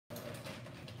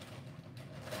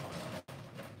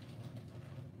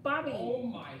Bobby. Oh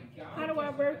my God. How do I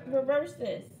reverse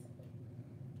this?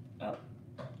 Oh.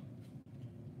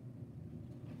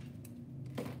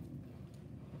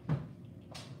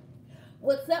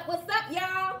 What's up,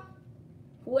 y'all?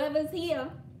 Whoever's here.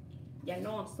 Y'all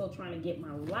know I'm still trying to get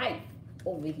my life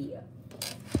over here.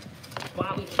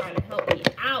 Bobby's trying to help me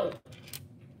out.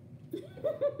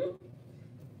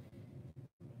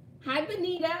 Hi,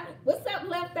 Benita. What's up,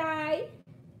 Left Eye?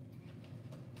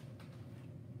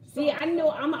 See, I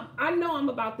know I'm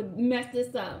about to mess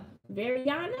this up.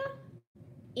 Variana,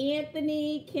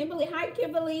 Anthony, Kimberly. Hi,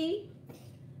 Kimberly.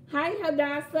 Hi,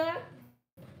 Hadassah.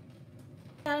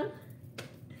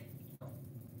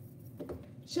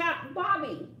 Chop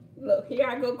Bobby. Look, here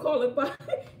I go calling Bobby.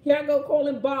 Here I go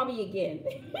calling Bobby again.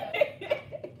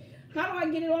 How do I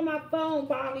get it on my phone,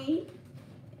 Bobby?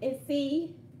 And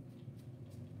see.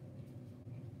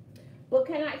 But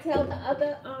can I tell the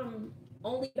other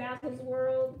Only Bazzle's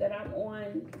World that I'm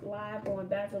on live on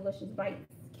Bazzlelicious Bites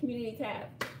community tab?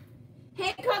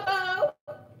 Hey, Coco,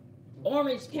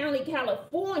 Orange County,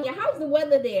 California. How's the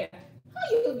weather there?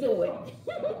 How you doing?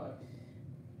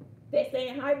 They're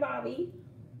saying hi, Bobby.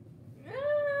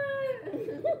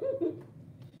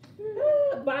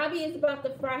 Bobby is about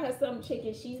to fry her some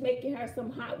chicken. She's making her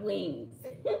some hot wings.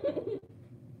 That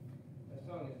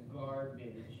song is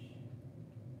garbage.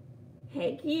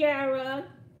 Hey, Kiara.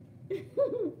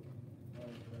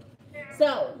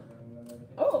 So,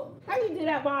 oh, how you do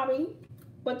that, Bobby?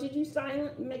 But did you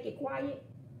silent and make it quiet?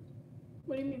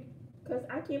 What do you mean? Because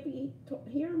I can't be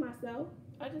hearing myself.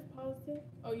 I just paused it.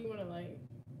 Oh, you want to like?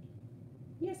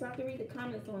 Yes, I have to read the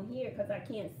comments on here because I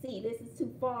can't see. This is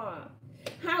too far.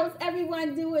 How's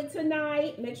everyone doing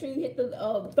tonight? Make sure you hit the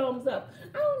thumbs up.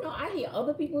 I don't know. I hear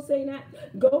other people saying that.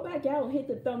 Go back out and hit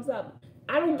the thumbs up.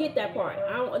 I don't get that part.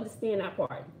 I don't understand that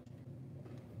part.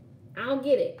 I don't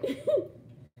get it.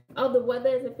 Oh, the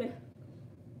weather isn't.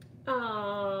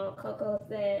 Oh, Coco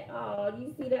said, oh,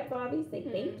 you see that, Bobby? Say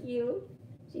thank you.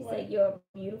 She said, you're a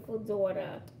beautiful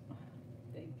daughter.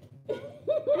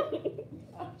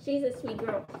 She's a sweet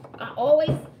girl. I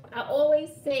always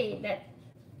say that.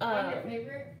 I'm your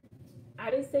favorite? I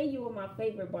didn't say you were my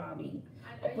favorite, Bobby,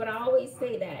 but I always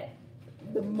say that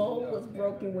the mold was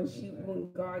broken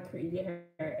when God created her,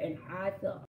 and I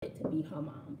felt it to be her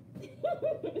mom. You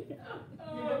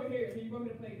over here. You want me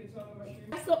to play this song on my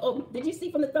stream? So, did you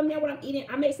see from the thumbnail what I'm eating?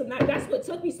 I made some. That's what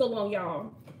took me so long,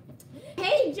 y'all.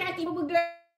 Hey, Jackie, boo girl,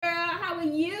 how are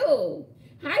you?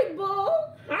 Hi, boo.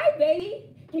 Hi, baby.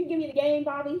 Can you give me the game,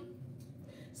 Bobby?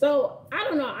 So, I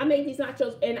don't know. I made these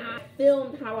nachos, and I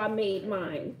filmed how I made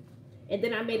mine. And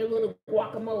then I made a little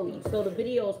guacamole. So, the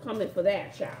video's coming for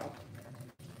that, child.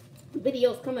 The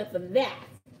video's coming for that.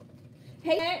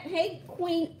 Hey,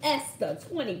 Queen Esther,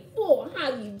 24.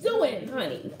 How you doing,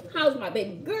 honey? How's my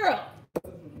baby girl?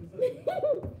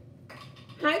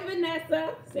 Hi,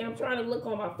 Vanessa. See, I'm trying to look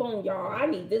on my phone, y'all. I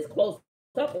need this close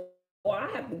up, or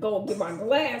I have to go and get my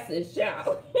glasses,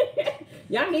 child.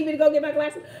 Y'all need me to go get my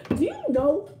glasses? Do you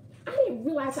know, I didn't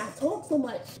realize I talk so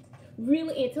much,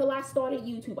 really, until I started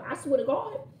YouTube. I swear to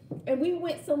God. And we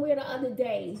went somewhere the other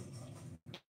day,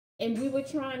 and we were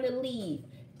trying to leave.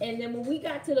 And then when we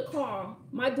got to the car,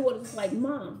 my daughter was like,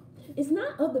 Mom, it's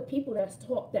not other people that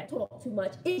talk too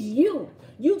much. It's you.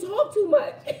 You talk too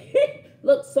much.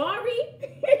 Look, sorry.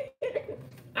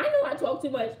 I know I talk too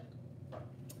much.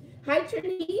 Hi,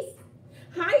 Trinise.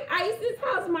 Hi, Isis.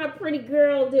 How's my pretty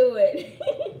girl doing?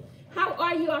 How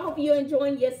are you? I hope you're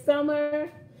enjoying your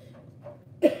summer.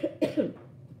 I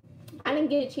didn't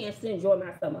get a chance to enjoy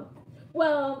my summer.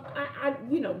 Well, I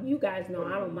you guys know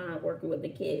I don't mind working with the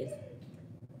kids.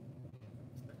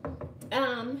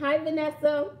 Hi,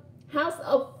 Vanessa. House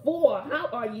of 4. How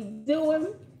are you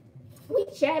doing? We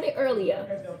chatted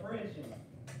earlier.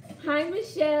 Hi,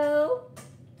 Michelle.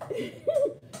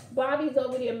 Bobby's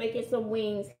over there making some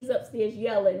wings. He's upstairs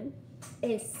yelling.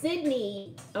 And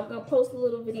Sydney, I'm going to post a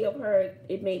little video of her.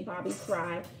 It made Bobby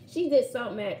cry. She did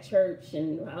something at church,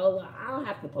 and I'll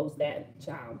have to post that,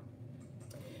 child.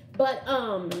 But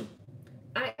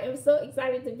I am so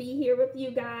excited to be here with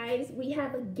you guys. We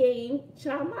have a game.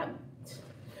 Child,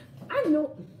 I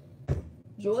know.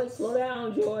 Joy, slow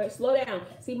down, Joy. Slow down.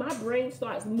 See, my brain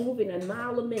starts moving a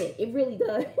mile a minute. It really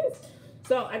does.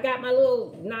 So I got my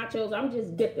little nachos. I'm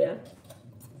just dipping.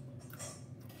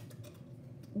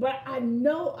 But I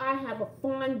know I have a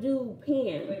fondue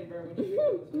pan.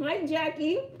 Hi,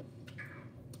 Jackie.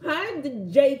 Hi, the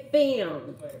J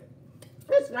fam.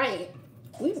 That's right.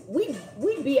 We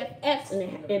BFFs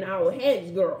in our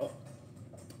heads, girl.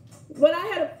 But I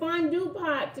had a fondue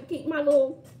pot to keep my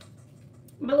little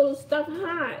stuff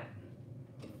hot.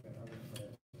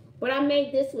 But I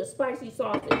made this with spicy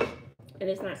sausage, and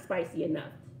it's not spicy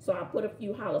enough. So I put a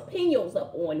few jalapenos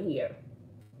up on here.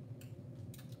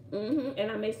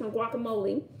 And I made some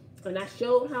guacamole, and I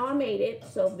showed how I made it.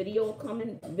 So videos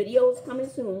coming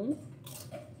soon.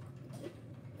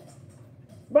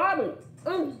 Bobby,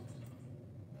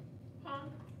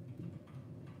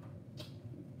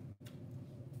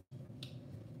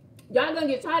 y'all gonna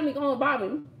get tired of me calling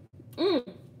Bobby.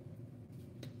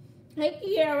 Hey,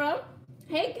 Kiara.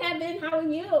 Hey, Kevin. How are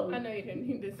you? I know you didn't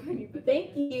need this many, but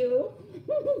Thank you.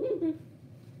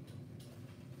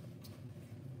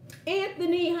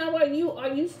 Anthony, how are you?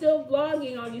 Are you still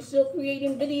vlogging? Are you still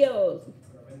creating videos?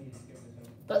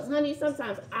 Because, honey,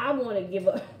 sometimes I want to give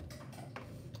up.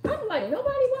 I'm like,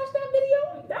 nobody watched that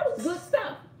video? That was good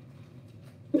stuff.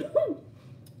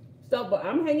 So, but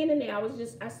I'm hanging in there.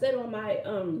 I said on my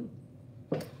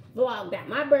vlog that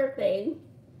my birthday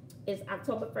is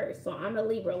October 1st. So I'm a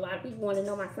Libra. A lot of people want to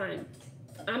know my sign.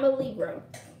 I'm a Libra.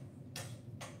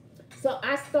 So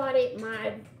I started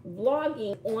my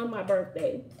vlogging on my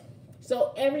birthday.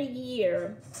 So every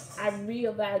year I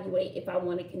reevaluate if I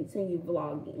want to continue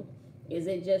vlogging. Is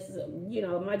it just,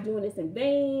 am I doing this in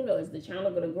vain, or is the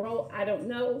channel going to grow? I don't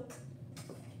know.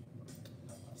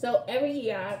 So every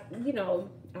year, I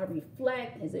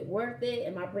reflect. Is it worth it?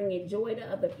 Am I bringing joy to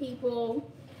other people?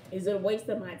 Is it a waste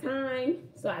of my time?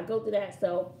 So I go through that.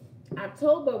 So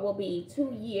October will be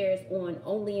 2 years on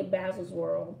Only in Bazzle's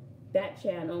World, that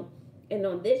channel. And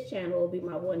on this channel will be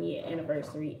my 1 year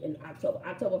anniversary in October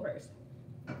 1st.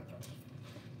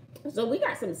 So we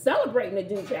got some celebrating to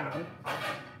do, child.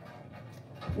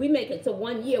 We make it to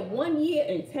 1 year. 1 year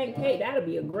and 10K. That'll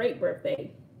be a great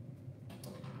birthday.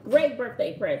 Great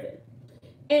birthday present.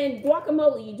 And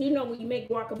guacamole, you do know when you make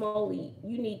guacamole,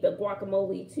 you need the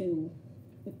guacamole to,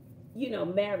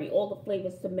 marry, all the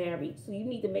flavors to marry. So you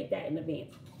need to make that in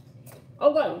advance.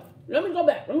 Okay, let me go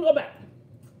back.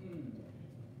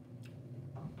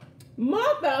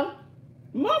 Martha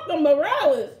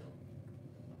Morales.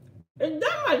 Is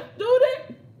that my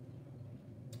student?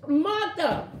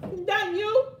 Martha, is that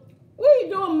you? What are you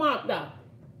doing, Martha?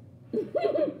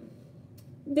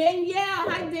 Danielle,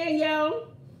 hi Danielle.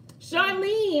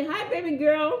 Charlene, hi baby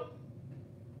girl.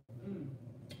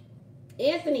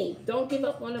 Anthony, don't give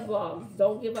up on the vlogs.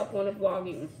 Don't give up on the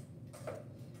vlogging.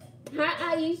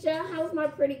 Hi Aisha, how's my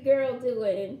pretty girl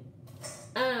doing?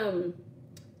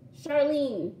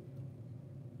 Charlene,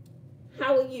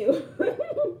 how are you?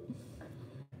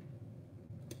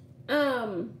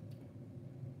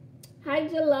 Hi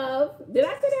J-Love. Did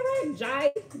I say that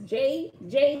right? J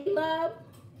Love.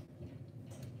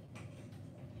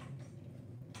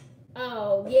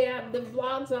 Oh yeah, the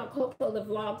vlogs are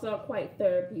quite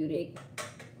therapeutic.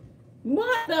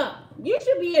 Martha, you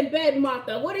should be in bed,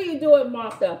 Martha. What are you doing,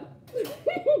 Martha?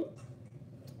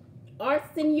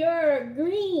 Arseneur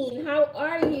Green, how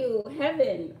are you?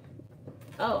 Heaven.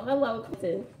 Oh, hello,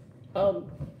 Clinton.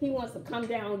 He wants to come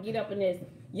down and get up in this.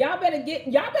 Y'all better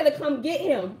come get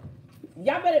him.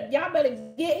 Y'all better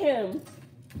get him.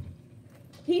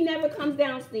 He never comes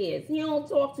downstairs. He don't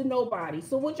talk to nobody.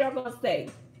 So what y'all gonna say?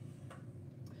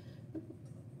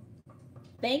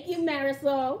 Thank you,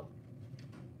 Marisol.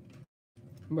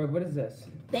 Wait, what is this?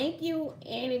 Thank you,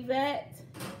 Annivette.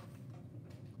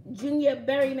 Junior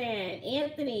Berryman,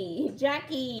 Anthony,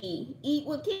 Jackie, Eat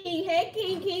with King. Hey,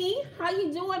 King. How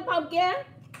you doing, pumpkin?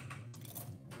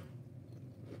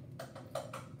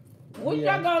 What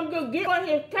y'all gonna go get on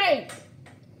his cake?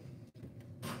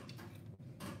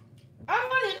 I'm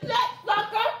on his set,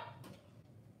 sucker.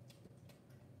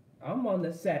 I'm on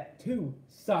the set too,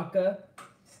 sucker.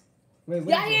 Wait,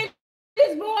 Y'all hear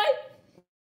this boy?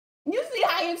 You see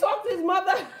how he talks to his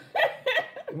mother?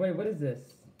 Wait, what is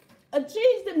this? A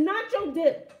cheese dip, nacho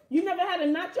dip. You never had a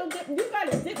nacho dip? You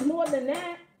gotta dip more than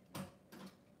that.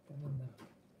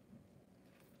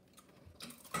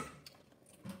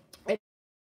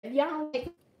 If y'all don't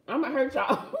like, I'm gonna hurt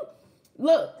y'all.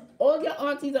 Look, all your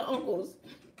aunties and uncles.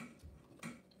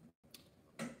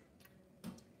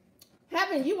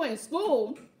 Heaven, you in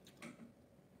school.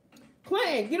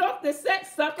 Clinton, get off the set,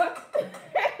 sucker.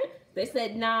 They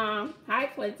said, nah. Hi,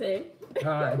 Clinton.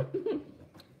 Hi.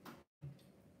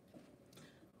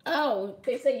 Oh,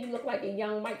 they say you look like a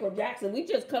young Michael Jackson. We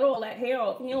just cut all that hair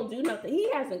off. He don't do nothing.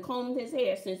 He hasn't combed his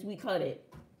hair since we cut it.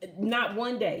 Not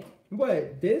one day.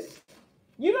 What, this?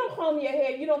 You don't comb your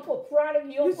hair. You don't put product.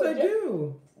 You don't Yes, put I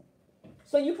do.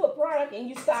 So you put product and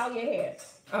you style your hair.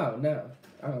 Oh, no.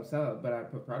 I don't style it, but I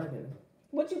put product in it.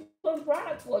 What you put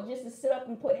product for? Just to sit up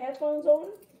and put headphones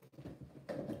on?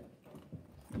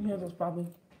 Yeah, that's probably.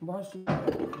 Why should I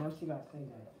say that?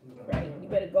 Right. You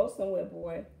better go somewhere,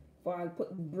 boy. before I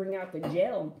bring out the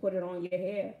gel and put it on your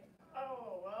hair.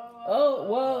 Oh,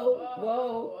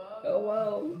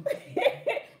 Whoa.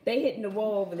 They hitting the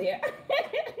wall over there.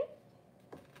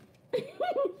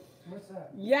 What's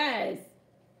that? Yes.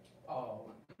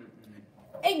 Oh.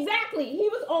 Exactly. He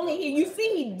was only here. You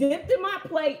see, he dipped in my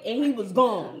plate and he was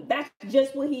gone. That's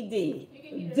just what he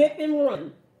did. Dip and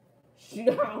run.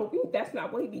 That's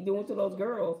not what he be doing to those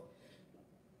girls.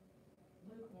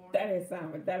 That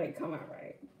didn't come out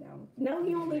right. No,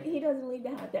 he doesn't leave the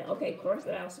house. Okay,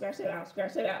 scratch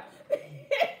it out.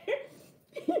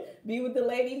 Be with the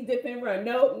ladies, dip and run.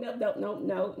 No.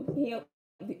 He'll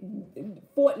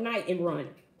Fortnite and run.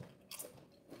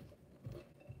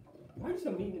 Why are you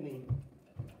so mean to me?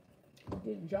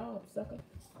 Good job, sucker.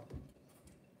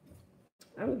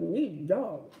 I don't need a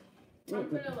dog. I'm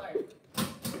gonna like.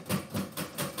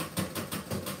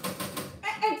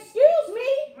 Excuse me?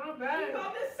 My bad. You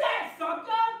about to say,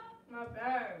 sucker? My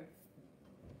bad.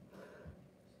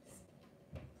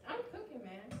 I'm cooking,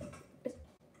 man.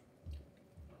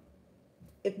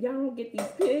 If y'all don't get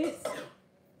these kids,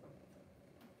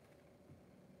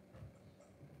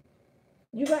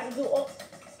 you gotta do all.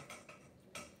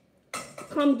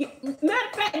 Come get. Matter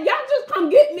of fact, y'all just come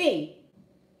get me.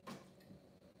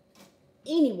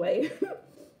 Anyway,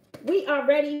 we are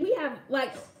ready. We have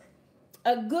like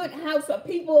a good house of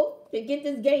people to get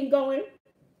this game going.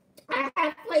 I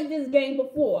have played this game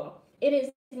before. It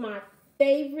is my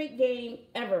favorite game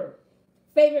ever.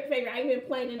 Favorite. I've been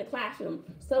playing in the classroom.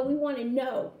 So we want to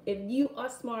know if you are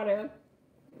smarter.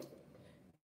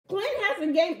 Clint has a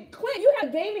game. Clint, you have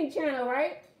a gaming channel,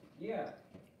 right? Yeah.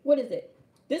 What is it?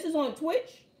 This is on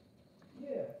Twitch?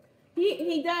 Yeah.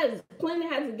 He does. Clint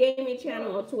has a gaming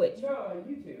channel on Twitch. No, on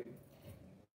YouTube.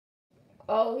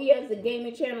 Oh, he has a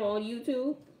gaming channel on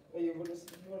YouTube? Oh, you want to see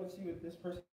what this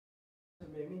person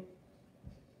made me?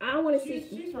 I want to see.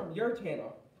 She's from your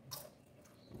channel.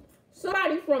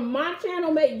 Somebody from my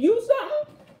channel made you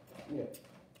something? Yeah.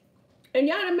 And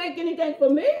y'all didn't make anything for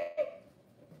me?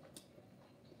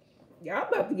 Y'all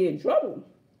about to get in trouble.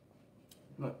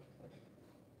 Look.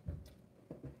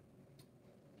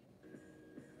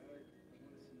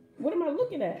 What am I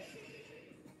looking at?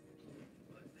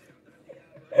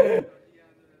 Shoot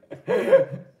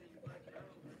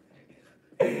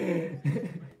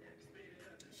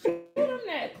him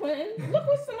that, Clinton. Look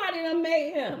what somebody done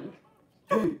made him.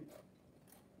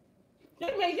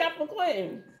 They made that for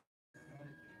Clinton.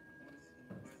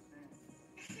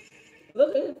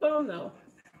 Look at his phone though.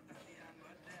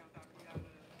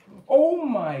 Oh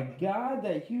my God,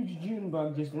 that huge June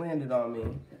bug just landed on me.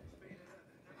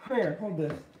 Here, hold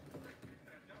this.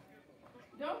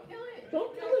 Don't kill it.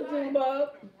 Don't kill it, June bug.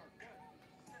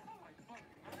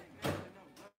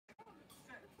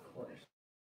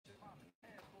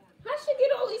 How she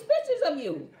get all these pictures of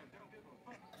you?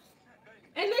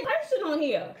 And they person on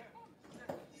here.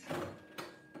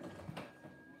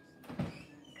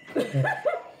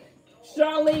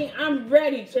 Charlene, I'm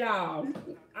ready, child.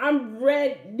 I'm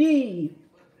ready.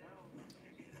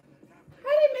 How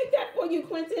did they make that for you,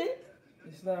 Quentin?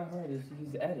 It's not hard, it's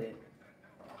just edit.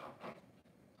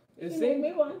 It's You made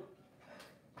me one.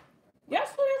 Y'all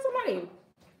still have somebody.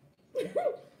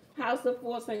 House of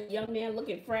Force and young man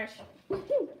looking fresh.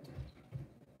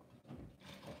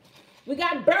 We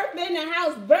got Bertha in the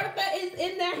house. Bertha is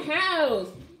in the house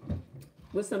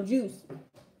with some juice.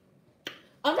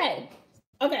 Okay.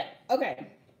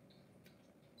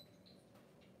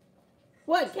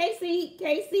 What, Casey,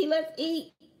 let's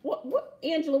eat. What,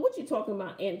 Angela, what you talking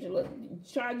about, Angela?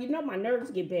 Child, you know my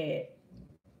nerves get bad.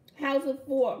 House of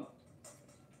Four.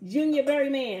 Junior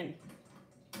Berryman.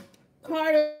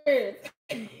 Carter.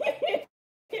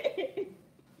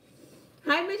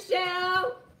 Hi,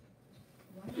 Michelle.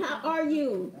 How are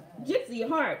you? Gypsy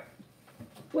Heart.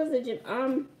 What's it?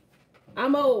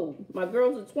 I'm old. My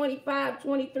girls are 25,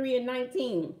 23, and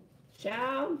 19.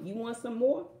 Child, you want some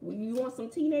more? You want some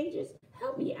teenagers?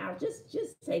 Help me out. Just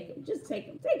take them. Just take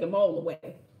them. Take them all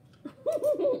away.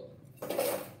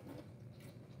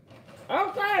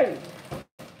 Okay.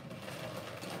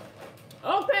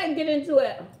 Okay, get into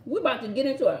it. We're about to get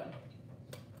into it.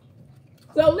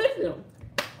 So listen.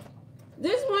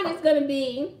 This one is going to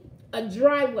be a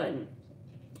dry one.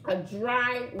 A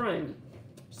dry run.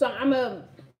 So I'm a...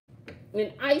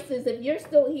 And Isis, if you're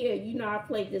still here, you know I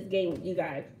played this game with you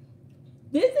guys.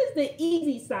 This is the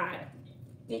easy side.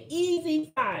 The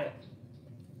easy side.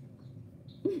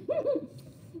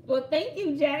 Well, thank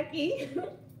you, Jackie.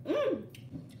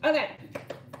 Okay.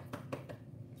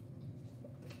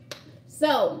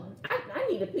 So, I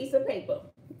need a piece of paper.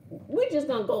 We're just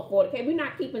going to go for it, okay? We're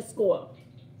not keeping score.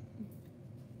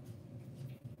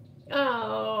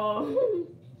 Oh.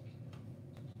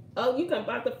 Oh, you come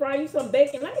about to fry you some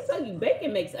bacon. Let me tell you,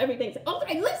 bacon makes everything.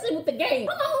 Okay, listen with the game.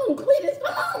 Come on, Cletus,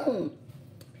 come on.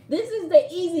 This is the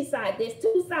easy side. There's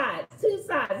two sides,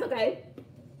 okay?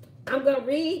 I'm going to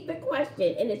read the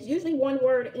question, and it's usually one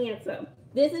word answer.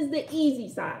 This is the easy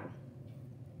side.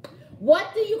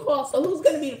 What do you call, so who's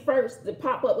going to be the first to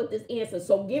pop up with this answer?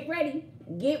 So get ready.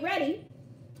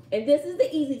 And this is the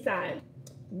easy side.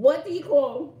 What do you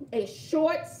call a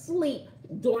short sleep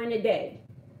during the day?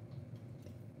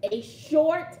 A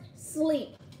short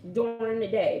sleep during the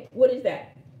day. What is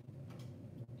that?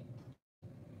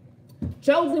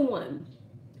 Chosen one.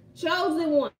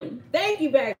 Thank you,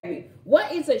 baby.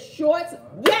 What is a short?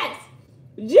 Yes.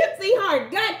 Gypsy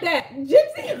Heart got that.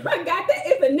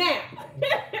 It's a nap.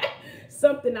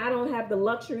 Something I don't have the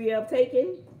luxury of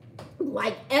taking,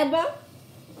 like ever.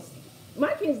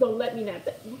 My kids don't let me nap.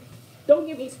 Don't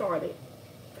get me started.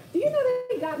 Do you know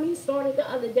they got me started the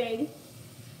other day?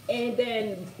 And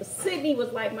then Sydney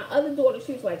was like, my other daughter,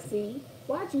 she was like, see,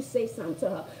 why'd you say something to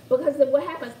her? Because then what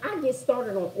happens, I get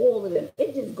started on all of them.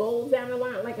 It just goes down the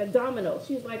line like a domino.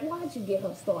 She was like, why'd you get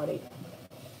her started?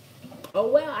 Oh,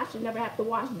 well, I should never have to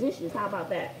wash dishes. How about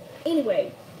that?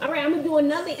 Anyway, all right, I'm going to do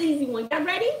another easy one. Y'all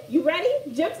ready? You ready?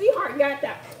 Gypsy Heart got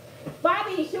that.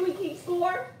 Bobby, should we keep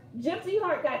score? Gypsy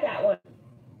Heart got that one.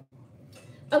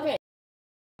 Okay.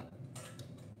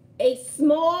 A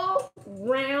small,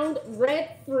 round,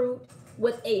 red fruit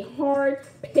with a hard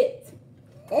pit.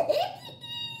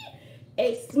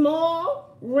 A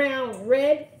small, round,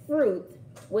 red fruit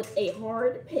with a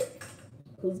hard pit.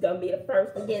 Who's going to be the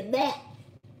first to get that?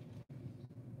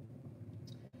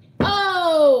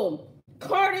 Oh,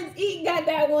 Carter's Eat got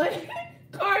that one.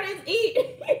 Carter's Eat.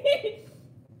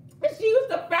 She was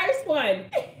the first one.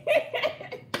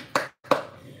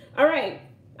 All right.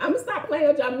 I'm going to stop playing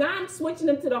with y'all. Now I'm switching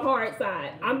them to the hard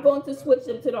side. I'm going to switch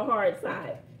them to the hard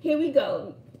side. Here we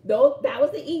go. That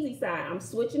was the easy side. I'm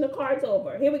switching the cards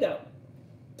over. Here we go.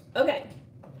 Okay.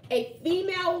 A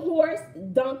female horse,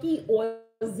 donkey, or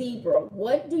zebra.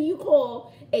 What do you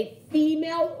call a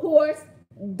female horse,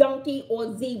 donkey,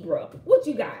 or zebra? What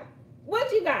you got?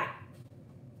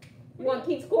 You want to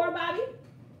keep score, Bobby?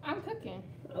 I'm cooking.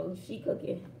 Oh, she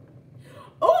cooking.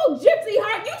 Oh, Gypsy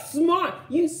Heart,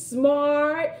 you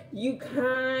smart, you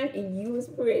kind, and you was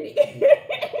pretty.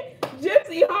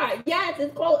 Gypsy Heart, yes,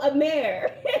 it's called a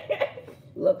mare.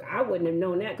 Look, I wouldn't have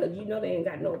known that because you know they ain't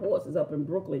got no horses up in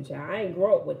Brooklyn, child. I ain't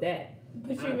grow up with that.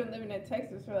 But you've been living in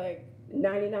Texas for like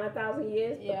 99,000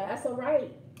 years? Yeah. That's all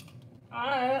right.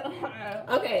 Alright.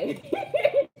 Okay.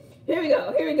 Here we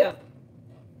go.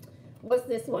 What's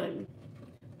this one?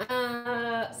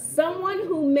 Someone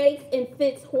who makes and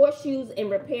fits horseshoes and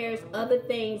repairs other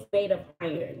things made of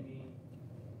iron.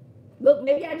 Look,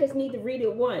 maybe I just need to read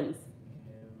it once.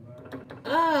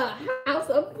 House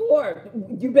of Four.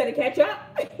 You better catch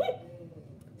up.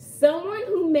 Someone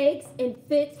who makes and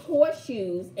fits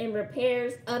horseshoes and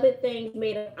repairs other things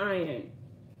made of iron.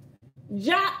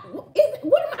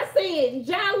 What am I saying?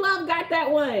 John Love got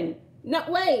that one. No,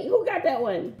 wait, who got that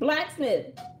one?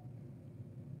 Blacksmith.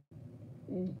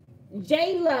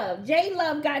 J Love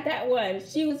got that one.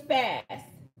 She was fast.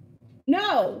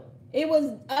 No, it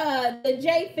was the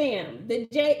J fam.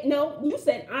 No, you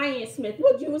said Ironsmith.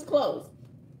 What, you was close.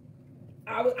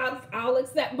 I'll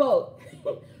accept both.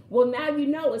 Well, now you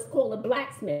know it's called a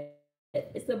blacksmith.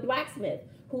 It's a blacksmith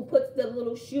who puts the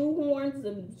little shoe horns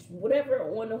and whatever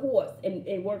on the horse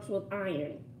and works with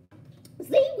iron.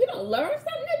 See, we don't learn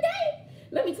something today.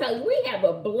 Let me tell you, we have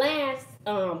a blast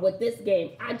with this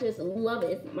game. I just love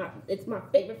it. It's my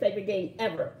favorite game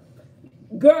ever.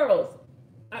 Girls,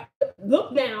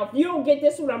 look now. If you don't get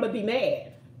this one, I'm going to be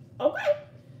mad.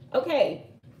 Okay.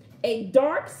 A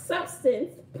dark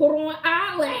substance put on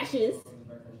eyelashes.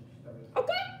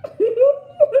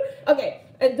 Okay.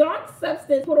 A dark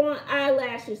substance put on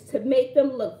eyelashes to make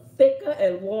them look thicker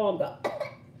and longer.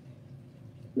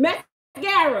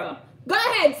 Mascara. Go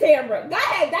ahead, Tamara. Go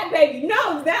ahead. That baby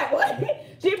knows that one.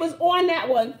 She was on that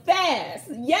one fast.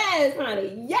 Yes,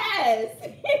 honey. Yes.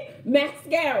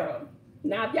 Mascara.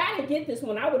 Now, if y'all didn't get this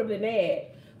one, I would have been mad.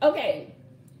 Okay.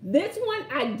 This one,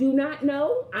 I do not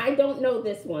know. I don't know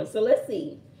this one. So let's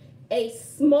see. A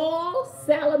small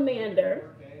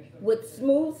salamander with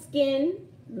smooth skin,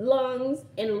 lungs,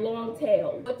 and a long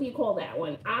tail. What do you call that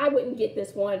one? I wouldn't get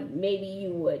this one. Maybe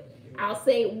you would. I'll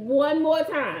say it one more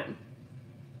time.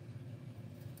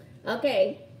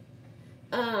 Okay.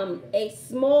 A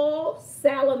small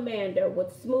salamander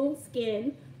with smooth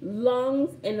skin,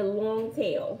 lungs, and a long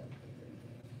tail.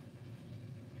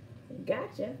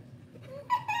 Gotcha.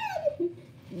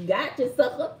 Gotcha,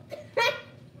 sucker.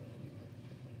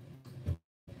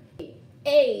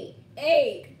 Hey.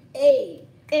 A.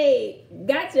 A.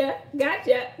 Gotcha.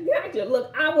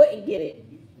 Look, I wouldn't get it.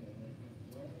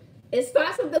 It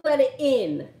starts with the letter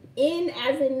N. N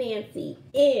as in Nancy.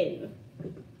 N.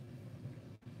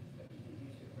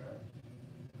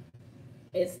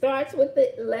 It starts with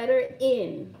the letter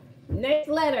N. Next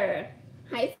letter.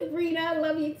 Hi, Sabrina.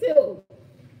 Love you too.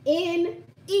 N.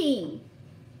 E.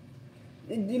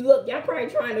 Look, y'all probably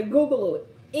trying to Google it.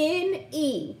 N.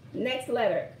 E. Next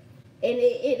letter. And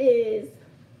it is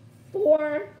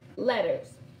 4 letters.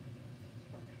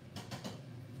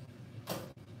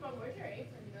 Mom, where's your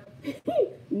apron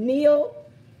go? Neil.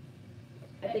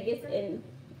 I think it's in.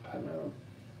 I don't know.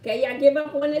 Okay, y'all give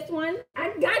up on this one?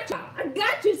 I got y'all. I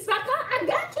got you, sucker. I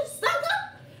got you,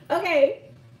 sucker. Okay.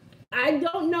 I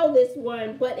don't know this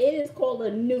one, but it is called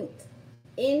a newt.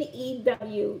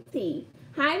 N-E-W-T.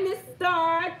 Hi, Miss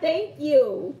Star. Thank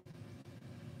you.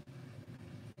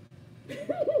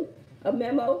 A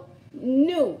memo.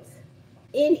 Newt.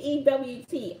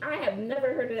 N-E-W-T. I have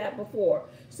never heard of that before.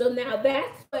 So now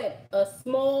that's what a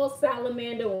small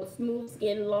salamander with smooth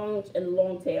skin,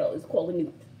 long tail is called a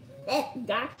newt.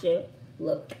 Gotcha.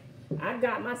 Look, I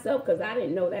got myself because I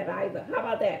didn't know that either. How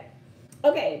about that?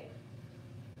 Okay.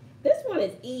 This one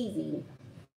is easy.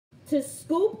 To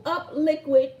scoop up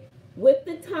liquid with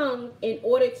the tongue in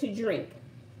order to drink.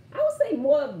 I would say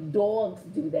more of dogs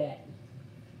do that.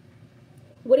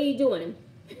 What are you doing?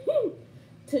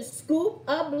 To scoop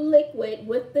up liquid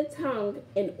with the tongue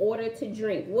in order to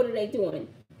drink. What are they doing?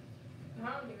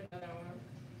 I don't even know that one.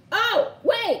 Oh,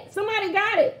 wait. Somebody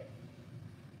got it.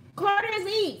 Carter's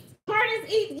Eats. Carter's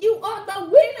Eats. You are the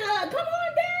winner. Come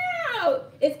on down.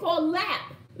 It's called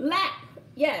lap. Lap.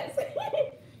 Yes.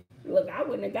 Look, I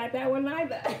wouldn't have got that one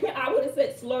either. I would have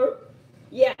said slurp.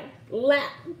 Yeah,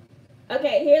 lap.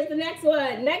 Okay, here's the next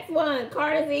one. Next one,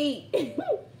 Carter's Eat.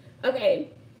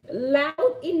 Okay,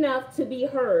 loud enough to be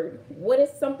heard. What is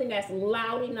something that's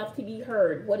loud enough to be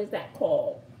heard? What is that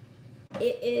called?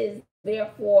 It is,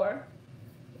 therefore,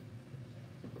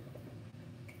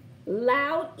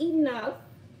 loud enough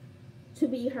to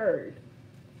be heard.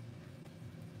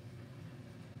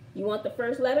 You want the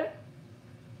first letter?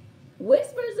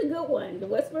 Whisper is a good one. The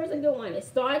whisper is a good one. It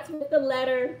starts with the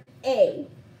letter A.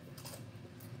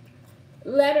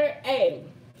 Letter A.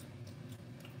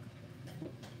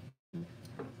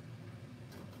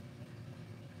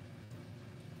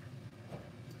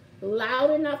 Loud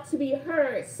enough to be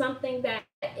heard. Something that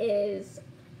is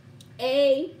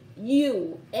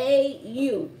A-U.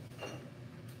 A-U.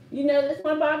 You know this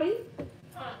one, Bobby?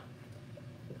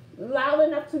 Loud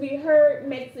enough to be heard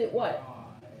makes it what?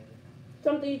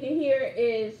 Something you can hear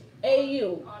is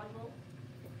A-U. Audible.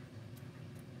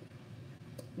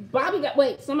 Bobby got,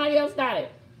 wait, somebody else got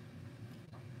it.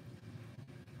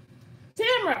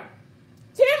 Tamara.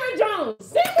 Tamara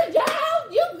Jones. Tamara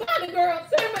Jones. You got it, girl.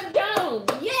 Tamara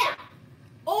Jones. Yeah.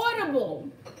 Audible.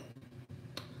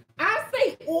 I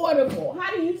say audible.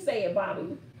 How do you say it,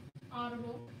 Bobby?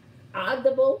 Audible.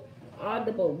 Audible.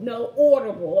 Audible. No,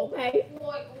 audible, okay?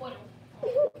 Audible.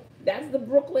 That's the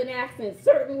Brooklyn accent.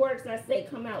 Certain words I say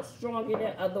come out stronger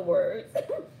than other words.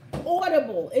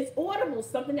 Audible. It's audible,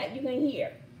 something that you can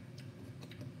hear.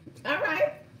 All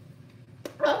right.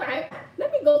 All right.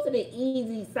 Let me go to the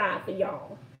easy side for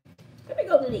y'all. Let me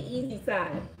go to the easy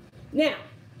side. Now,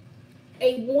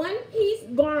 a one-piece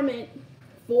garment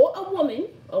for a woman,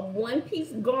 a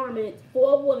one-piece garment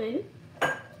for a woman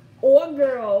or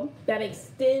girl that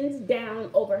extends down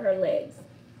over her legs.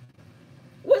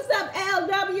 What's up,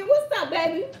 LW? What's up,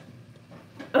 baby?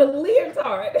 A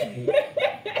leotard.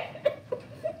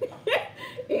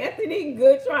 Anthony,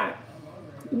 good try.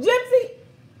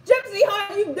 Gypsy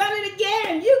Heart, you've done it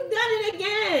again. You've done it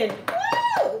again.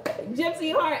 Woo!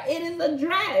 Gypsy Heart, it is a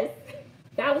dress.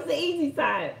 That was the easy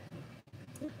side.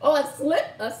 Oh, a slip.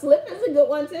 A slip is a good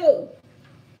one, too.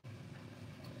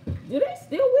 Do they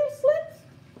still wear slips?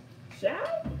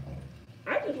 Shall?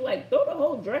 I just like throw the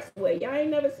whole dress away. Y'all ain't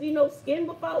never seen no skin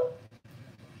before?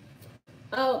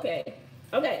 Okay.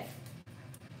 Okay.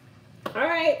 All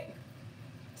right.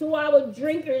 To our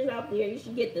drinkers out there, you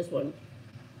should get this one.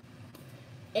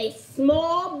 A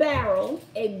small barrel,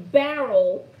 a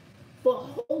barrel for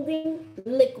holding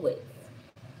liquids.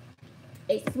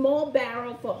 A small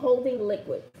barrel for holding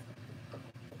liquids.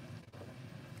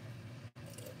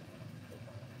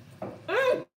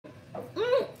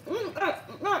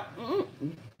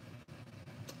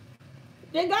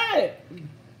 They got it.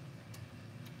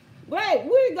 Wait,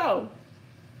 where you go?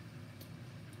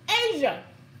 Asia.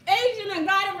 Asia done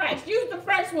got it right. Use the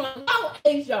first one. Oh,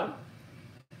 Asia.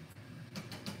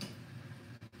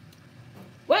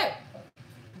 Wait.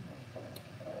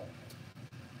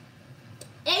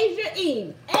 Asia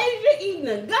Eve. Asia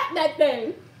Evening. Got that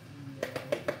thing.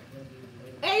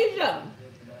 Asia.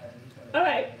 All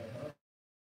right.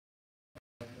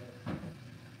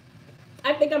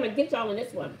 I think I'm going to get y'all on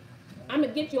this one. I'm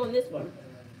going to get you on this one.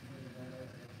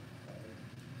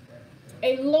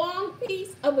 A long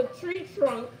piece of a tree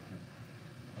trunk.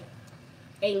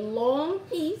 A long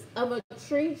piece of a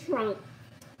tree trunk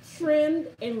trimmed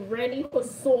and ready for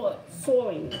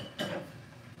soaring.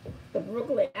 The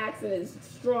Brooklyn accent is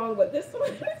strong, but this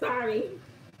one, sorry.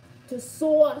 To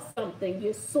soar something.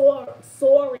 You're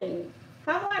soaring.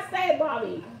 How do I say it,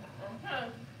 Bobby?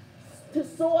 To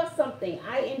soar something.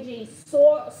 I-N-G.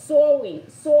 Soaring.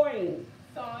 Soaring.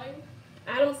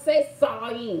 I don't say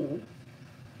sawing.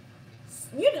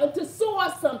 You know, to soar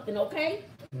something, okay?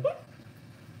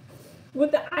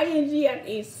 With the I-N-G at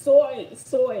the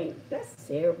soaring. That's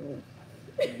terrible.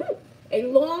 A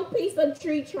long piece of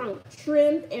tree trunk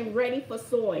trimmed and ready for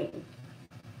soaring.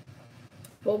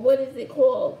 But what is it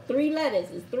called? 3 letters.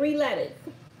 It's 3 letters.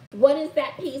 What is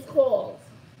that piece called?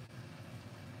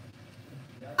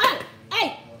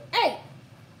 Hey.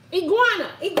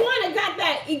 Iguana. Iguana got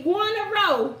that. Iguana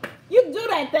row. You do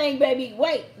that thing, baby.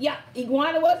 Wait. Yeah.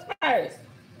 Iguana was first.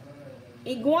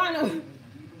 Iguana.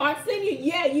 Arsenio,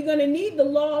 yeah, you're gonna need the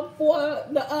log for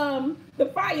the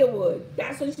firewood.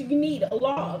 That's what you need, a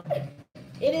log.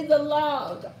 It is a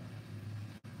log.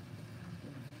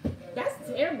 That's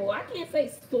terrible. I can't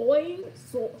say soaring.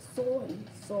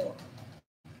 Soar.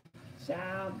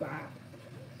 Child, bye.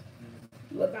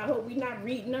 Look, I hope we're not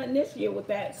reading nothing this year with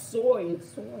that soaring.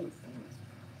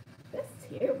 That's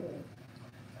terrible.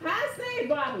 How I say it,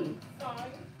 Bobby?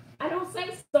 Sawing. I don't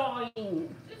say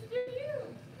sawing. Just do you.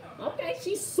 Okay,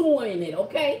 she's soaring it,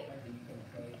 okay?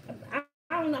 I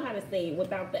don't know how to say it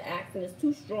without the accent. It's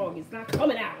too strong. It's not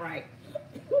coming out right.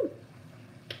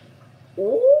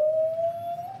 Ooh.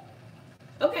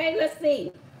 Okay, let's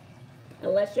see.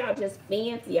 Unless y'all just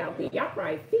fancy out there. Y'all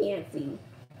probably fancy.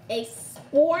 A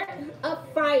sport of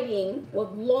fighting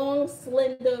with long,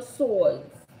 slender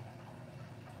swords.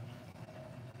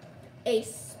 A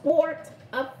sport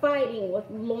of fighting with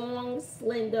long,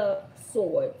 slender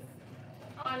swords.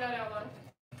 Oh, I know that one.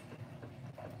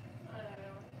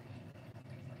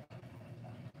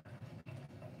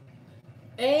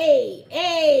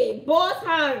 Hey, Boss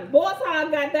Hog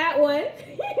got that one.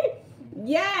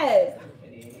 Yes.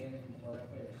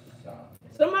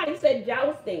 Somebody said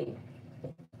jousting.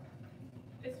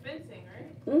 It's fencing,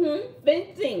 right? Mm-hmm.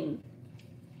 Fencing.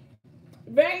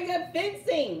 Very good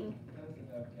fencing.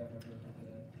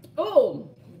 Oh,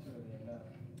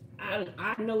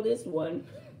 I know this one.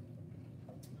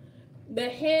 The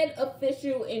head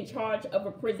official in charge of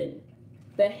a prison.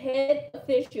 The head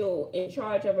official in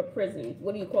charge of a prison.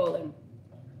 What do you call him?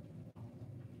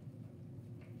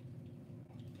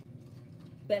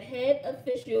 The head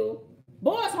official.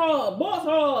 Boss Hog.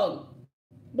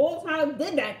 Boss Hog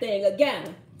did that thing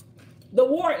again. The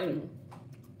warden.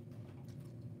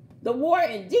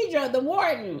 Deidre, the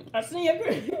warden. I see your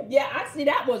yeah, I see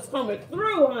that one's coming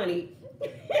through, honey.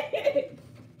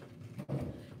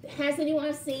 Has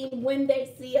anyone seen When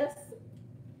They See Us?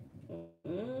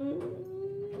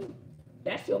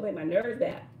 That sure made my nerves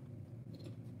bad.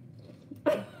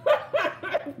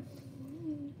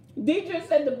 Deidre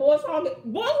said the Boss Hog,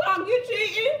 you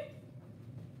cheating?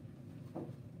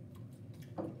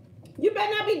 You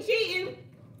better not be cheating.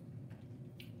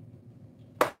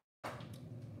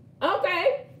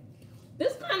 Okay.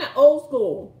 This kind of old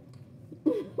school.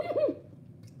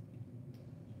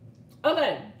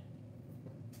 Okay.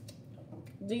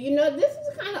 Do you know this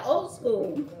is kind of old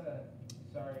school?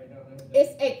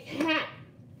 It's a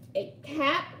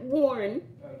cap worn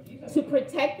to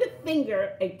protect the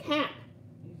finger, a cap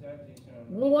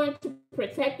worn to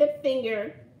protect the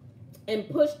finger and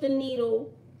push the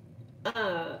needle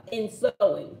in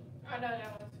sewing. I know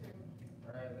that one too.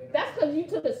 That's because you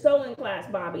took a sewing class,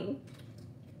 Bobby.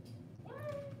 What?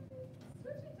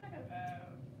 What you talking about?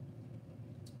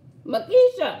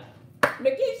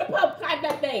 Makisha Pope caught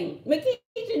that thing.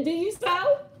 Makisha, do you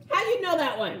sew? How you know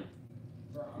that one?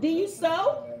 Do you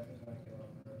sew?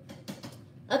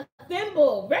 A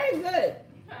thimble. Very good.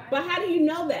 But how do you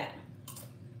know that?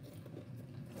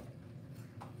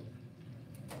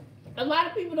 A lot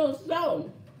of people don't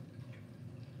sew.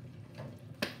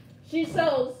 She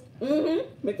sews.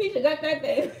 Makisha got that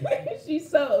thing. She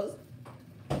sews.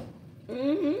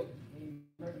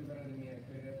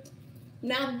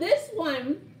 Now this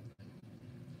one,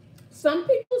 some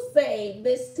people say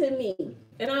this to me,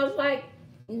 and I was like,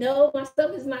 no, my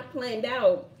stuff is not planned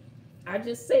out. I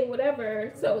just say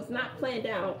whatever, so it's not planned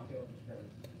out.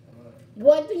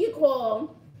 What do you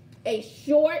call a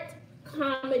short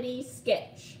comedy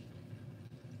sketch.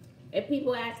 And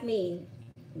people ask me,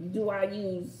 do I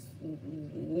use...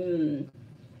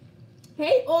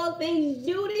 Hey, all things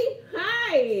Judy.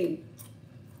 Hi.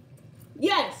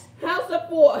 Yes, House of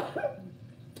Four.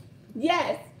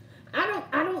 Yes.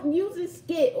 I don't use a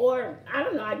skit, or I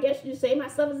don't know, I guess you say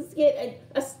myself as a skit.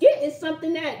 A skit is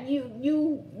something that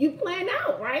you plan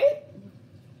out, right?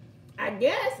 I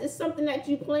guess it's something that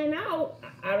you plan out.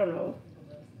 I don't know.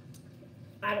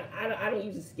 I don't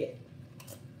use a skit.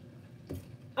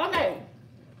 Okay.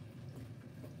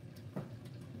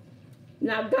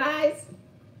 Now guys,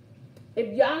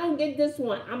 if y'all don't get this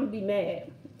one, I'm gonna be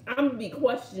mad. I'm gonna be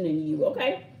questioning you,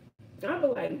 okay? I'll be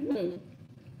like,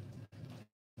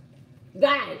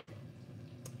 Guys,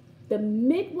 the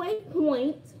midway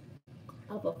point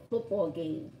of a football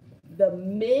game. The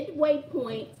midway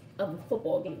point of a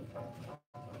football game.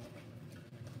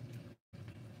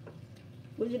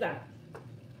 What you got?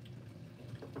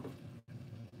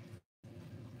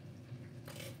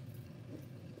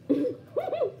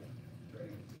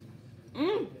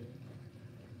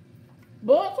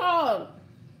 Bullhog.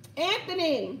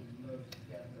 Anthony.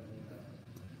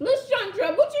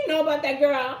 LaShandra, what you know about that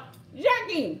girl?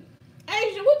 Jackie.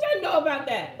 Asia, what you know about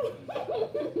that?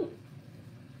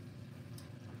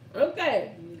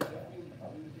 Okay.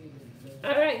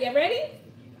 All right, you ready?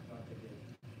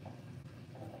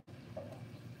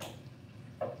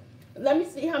 Let me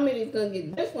see how many is going to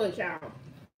get this one, child.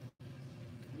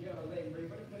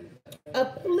 A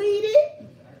pleated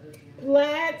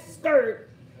plaid skirt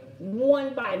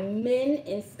worn by men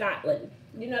in Scotland.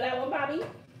 You know that one, Bobby?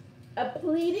 A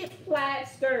pleated plaid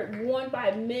skirt worn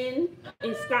by men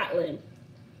in Scotland.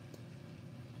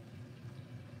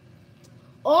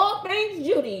 All things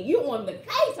Judy, you on the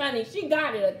case, honey. She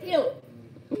got it, a kill.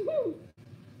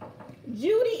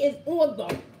 Judy is on the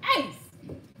case.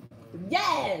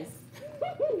 Yes.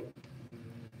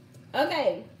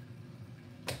 Okay.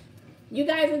 You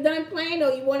guys are done playing,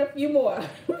 or you want a few more?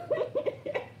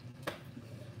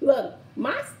 Look,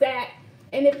 my stack,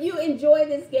 and if you enjoy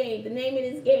this game, the name of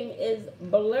this game is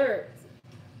Blurt.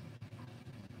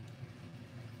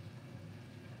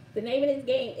 The name of this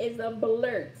game is a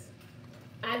Blurt.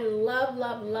 I love,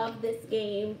 love, love this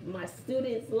game. My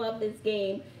students love this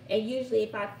game. And usually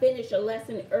if I finish a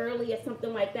lesson early or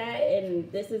something like that,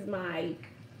 and this is my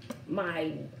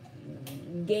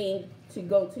game to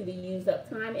go to the use up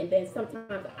time, and then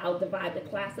sometimes I'll divide the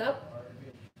class up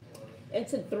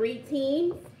into 3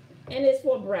 teams, and it's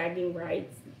for bragging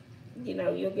rights. You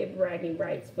know, you'll get bragging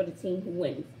rights for the team who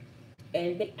wins.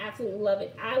 And they absolutely love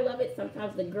it. I love it.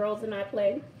 Sometimes the girls and I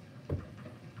play.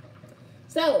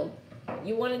 So,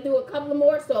 you want to do a couple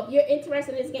more? So, if you're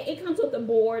interested in this game, it comes with the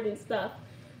board and stuff.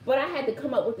 But I had to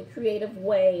come up with a creative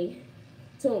way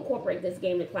to incorporate this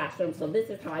game in the classroom. So, this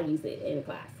is how I use it in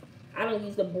class. I don't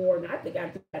use the board, and I think I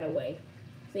do that away.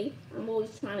 See? I'm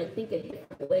always trying to think of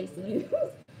different ways to use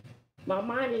it. My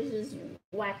mind is just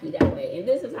wacky that way. And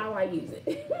this is how I use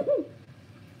it.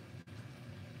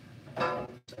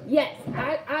 Yes,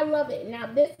 I love it. Now,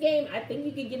 this game, I think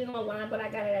you can get it online, but I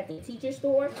got it at the teacher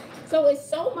store. So, it's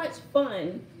so much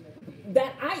fun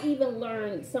that I even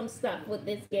learned some stuff with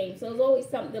this game. So, it's always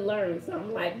something to learn. So,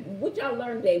 I'm like, what y'all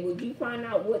learn today? Would you find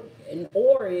out what an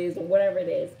OR is or whatever it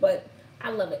is? But I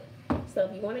love it. So,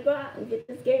 if you want to go out and get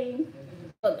this game,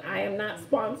 look, I am not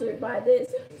sponsored by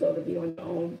this. So, to be on your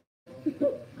own,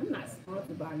 I'm not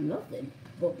sponsored by nothing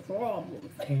but problems.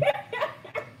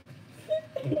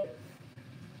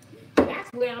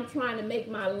 That's where I'm trying to make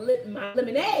my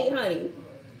lemonade, honey.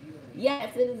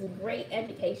 Yes, it is a great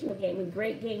educational game, a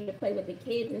great game to play with the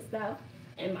kids and stuff.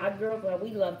 And my girls,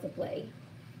 we love to play.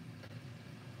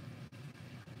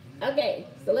 Okay,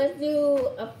 so let's do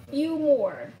a few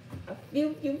more. A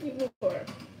few more.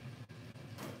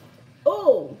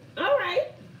 Oh, all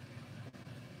right.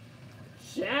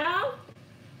 Child,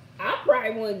 I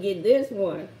probably want to get this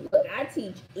one. Look, I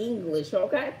teach English,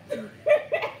 okay?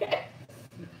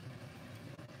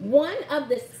 One of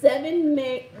the 7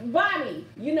 main, Bobby,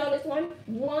 you know this one?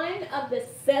 One of the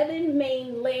 7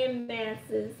 main land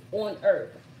masses on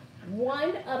Earth.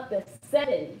 One of the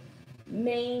 7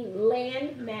 main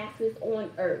land masses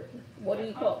on Earth. What do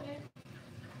you call it?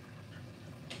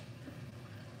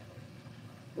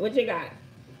 What you got?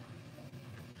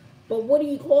 But what do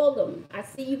you call them? I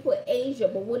see you put Asia,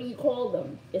 but what do you call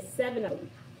them? It's 7 of them.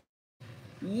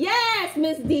 Yes,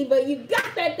 Miss Diva, you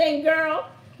got that thing, girl.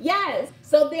 Yes.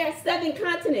 So there are 7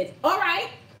 continents. All right.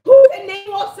 Who can name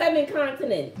all 7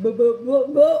 continents? You would have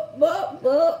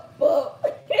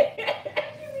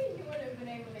been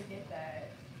able to get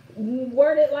that.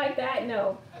 Word it like that?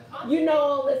 No. You know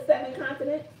all the 7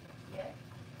 continents? Yes.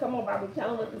 Come on, Bobby, tell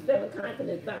them what the 7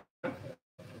 continents are.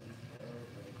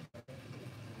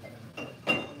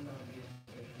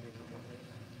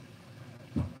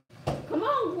 Come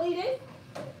on, Cletus.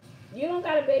 You don't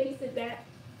gotta babysit that.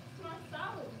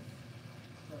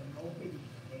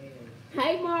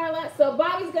 Hey, Marla. So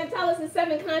Bobby's gonna tell us the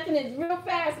 7 continents real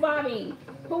fast, Bobby.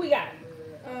 Who we got?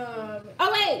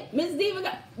 Oh wait, Miss Diva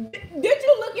got. Did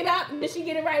you look it up? Did she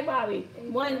get it right, Bobby?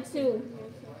 1, 2.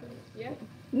 Yeah.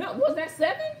 No, was that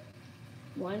 7?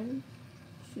 1,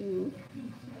 2.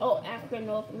 Oh, Africa,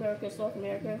 North America, South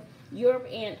America, Europe,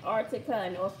 Antarctica,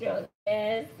 and Australia.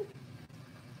 Yes.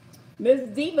 Miss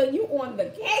Diva, you on the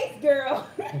case, girl.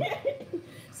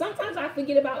 Sometimes I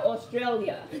forget about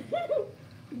Australia.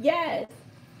 Yes.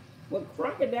 With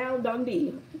Crocodile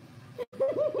Dundee.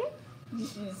 You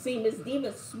should see Miss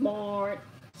Diva's smart,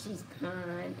 she's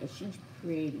kind, and she's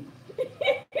pretty.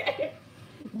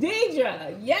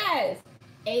 Deidre, yes.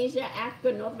 Asia,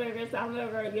 Africa, North America, South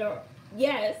America, Europe.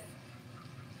 Yes.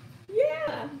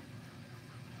 Yeah.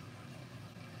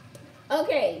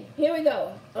 Okay, here we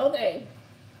go. Okay.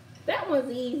 That one's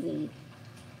easy.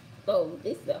 Oh,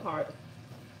 this is the hardest.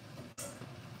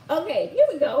 Okay, here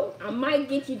we go. I might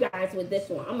get you guys with this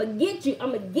one. I'm gonna get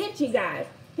you guys.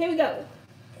 Here we go.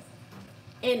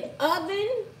 An oven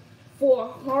for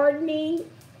hardening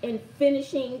and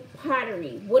finishing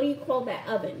pottery. What do you call that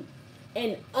oven?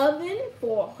 An oven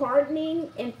for hardening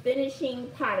and finishing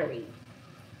pottery.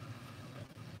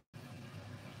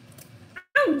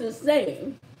 I'm just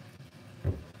saying.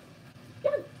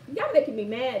 Y'all making me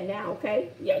mad now, okay?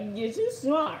 You're too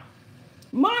smart.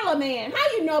 Marla, man,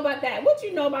 how you know about that? What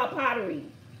you know about pottery?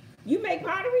 You make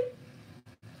pottery?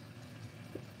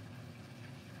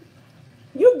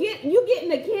 You get in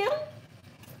the kiln?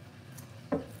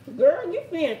 Girl, you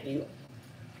fancy.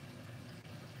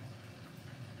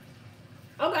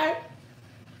 Okay.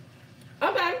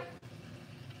 Okay.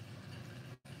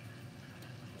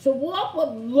 To walk with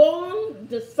long,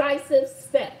 decisive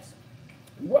steps.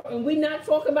 We're not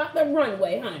talking about the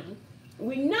runway, honey.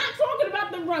 We're not talking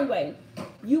about the runway.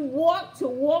 You walk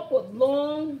with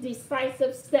long,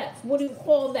 decisive steps. What do you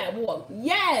call that walk?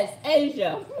 Yes,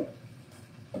 Asia.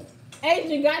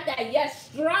 Asia got that. Yes,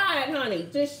 stride, honey.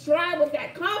 Just stride with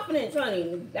that confidence,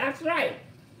 honey. That's right.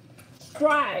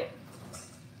 Stride.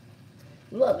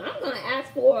 Look, I'm going to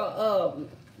ask for a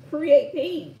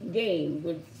pre-AP game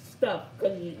with stuff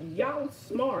because y'all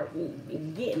smart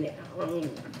and getting it.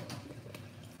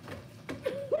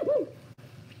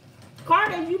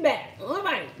 Carter, you back. All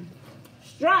right.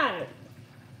 Stride.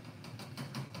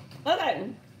 Okay.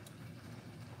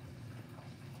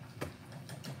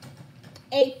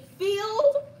 A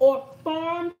field or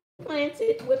farm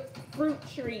planted with fruit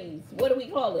trees. What do we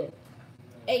call it?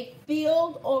 A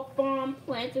field or farm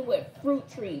planted with fruit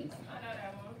trees. I know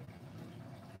that one.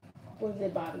 What is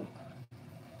it, Bobby?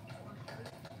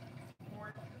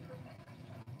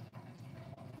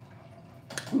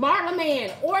 Marla,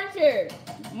 man, orchard.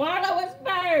 Marla was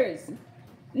first.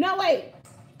 No, wait.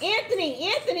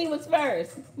 Anthony was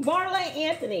first. Marla and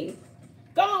Anthony.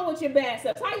 Go on with your bad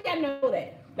stuff. How y'all know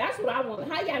that? That's what I want.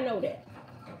 How y'all know that?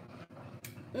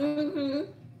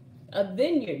 A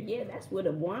vineyard. Yeah, that's where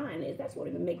the wine is. That's where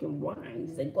they're making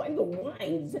wines. And going to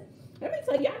wines. Let me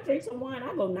tell you, I drink some wine.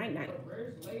 I go night-night.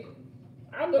 Where's Layton?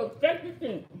 I go straight to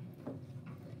sleep.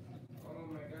 Oh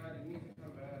my God, he needs to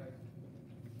come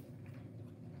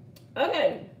back.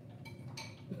 Okay.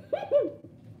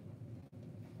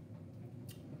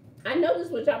 I know this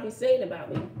is what y'all be saying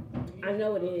about me. I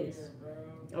know it is.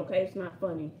 Okay, it's not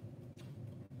funny.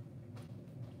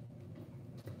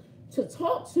 To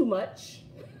talk too much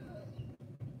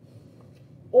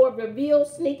or reveal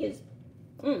sneakers.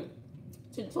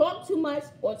 To talk too much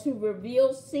or to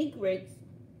reveal secrets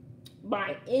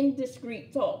by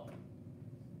indiscreet talk.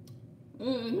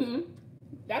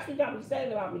 That's what y'all be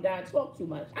saying about me, that I talk too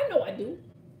much. I know I do.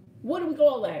 What do we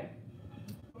call that?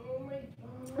 Oh my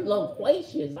God.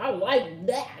 Loquacious. I like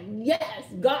that. Yes,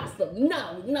 gossip.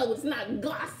 No, it's not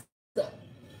gossip.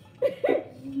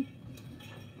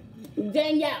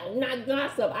 Danielle, not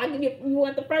gossip. I give you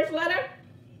want the first letter?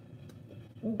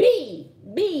 B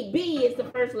is the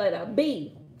first letter.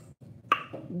 B.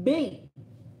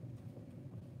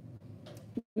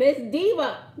 Miss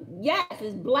Diva, yes,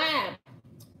 it's blab.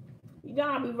 You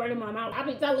gotta be running my mouth. I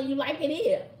be telling you like it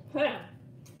is. Huh?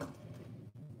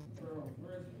 Bro,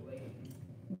 where's Layton?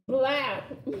 Blab.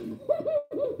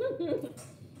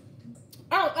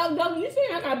 Oh, no, you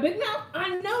saying I got a big mouth? I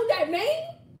know that, man.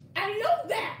 I know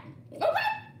that.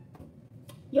 Okay?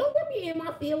 You don't get me in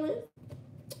my feelings.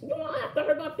 You don't have to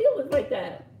hurt my feelings like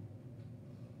that.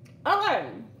 Okay.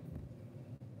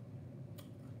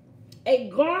 A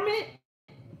garment,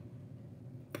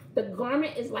 the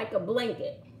garment is like a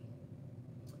blanket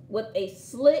with a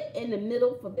slit in the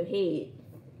middle for the head.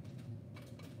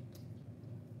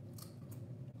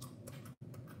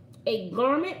 A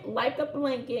garment like a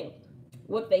blanket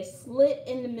with a slit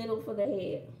in the middle for the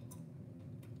head.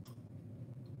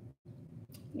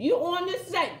 You on the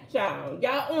set, child.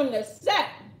 Y'all on the set.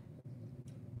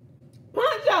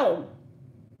 Poncho.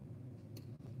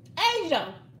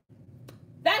 Asia.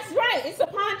 That's right. It's a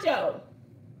poncho.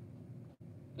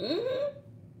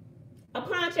 A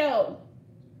poncho.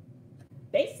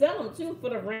 They sell them too for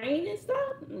the rain and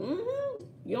stuff.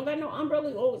 You don't got no umbrella.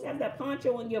 You always have that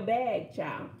poncho in your bag,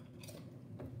 child.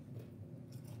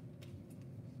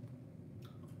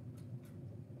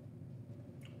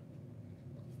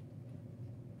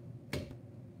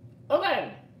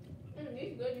 Okay.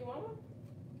 These good. You want one?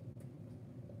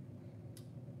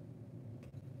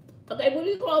 Okay, what do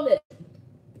you call this?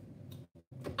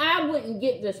 I wouldn't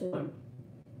get this one.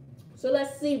 So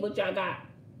let's see what y'all got.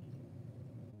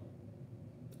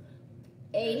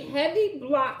 A heavy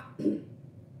block. Ooh,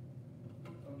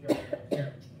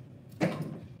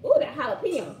 that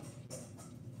jalapeno.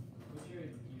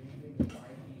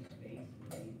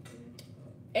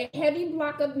 A heavy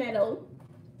block of metal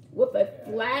with a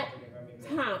flat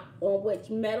top on which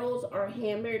metals are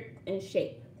hammered and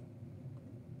shaped.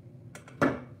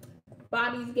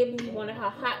 Bobby's giving me one of her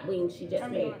hot wings she just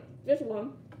made. Just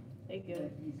one. Thank you.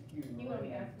 You want me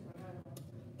to ask for another one?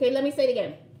 Okay, let me say it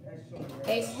again.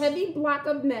 A heavy block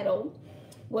of metal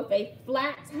with a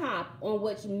flat top on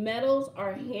which metals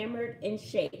are hammered and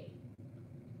shaped.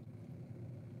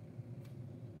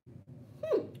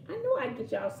 I know I'd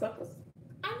get y'all suckers.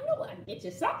 I know I'd get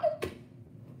you suckers.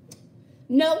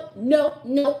 No.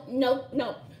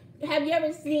 Have you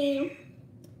ever seen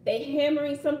they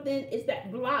hammering something? It's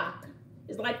that block.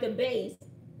 It's like the base.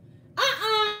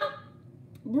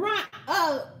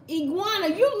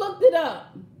 Iguana, you looked it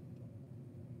up.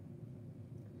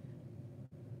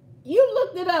 You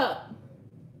looked it up.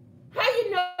 How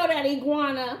you know that,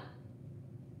 Iguana?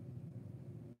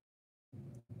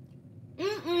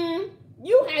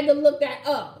 You had to look that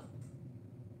up.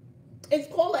 It's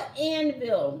called an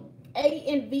anvil.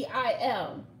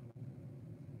 A-N-V-I-L.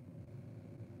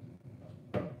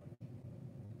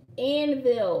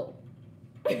 Anvil.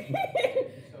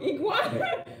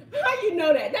 Iguana, how you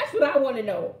know that? That's what I want to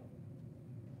know.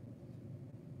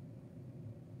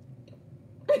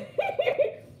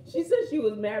 She said she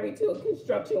was married to a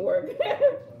construction worker.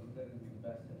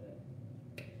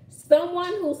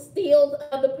 Someone who steals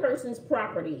other person's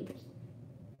property.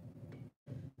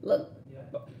 Look.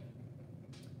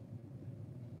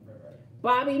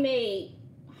 Bobby made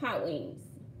hot wings.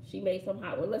 She made some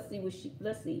hot wings.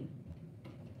 Let's see.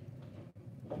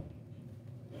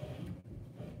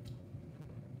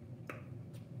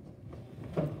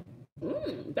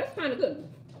 That's kind of good.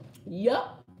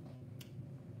 Yup.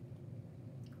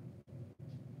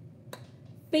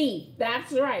 Thief.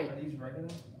 That's right. Are these regular?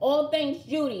 All things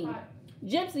Judy.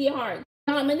 Gypsy Heart.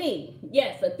 Nominee.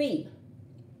 Yes, a thief.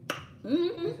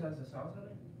 This has the sauce in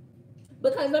it?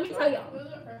 Because let me tell y'all,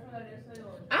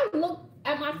 I look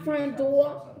at my front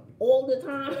door all the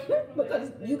time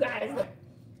because you guys are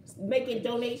making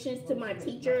donations to my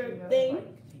teacher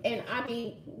thing. And I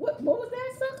mean, what was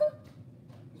that, sucker?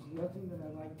 Nothing that I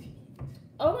like to eat.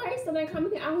 All right, so then come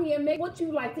out here and make what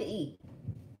you like to eat.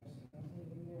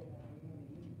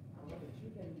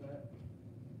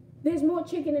 There's more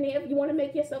chicken in there if you want to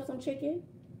make yourself some chicken.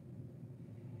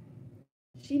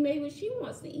 She made what she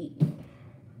wants to eat.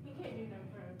 He can't do nothing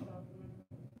for himself.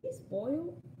 He's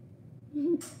spoiled.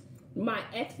 My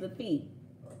ex, the thief.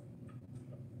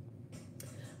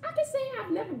 I can say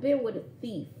I've never been with a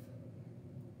thief.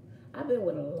 I've been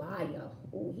with a liar.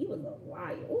 Oh, he was a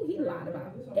liar. Oh, he lied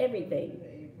about everything.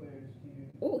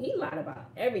 Oh, he lied about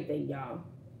everything, y'all.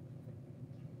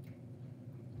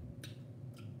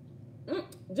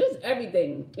 Just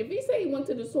everything. If he say he went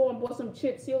to the store and bought some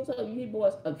chips, he'll tell you he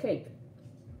bought a cake.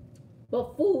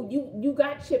 But food, you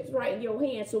got chips right in your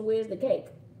hand, so where's the cake?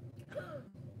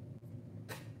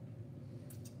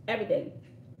 Everything.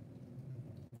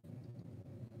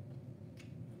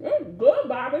 Good,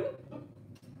 Bobby.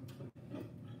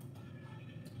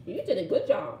 You did a good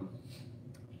job.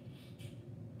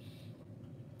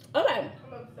 Okay.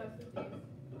 I'm obsessed with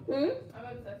these. I'm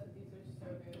obsessed with these.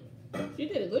 They're so good. She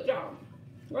did a good job.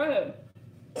 Go ahead.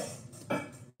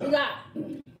 We got,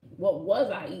 what was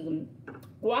I eating?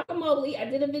 Guacamole. I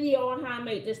did a video on how I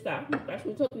made this stuff. That's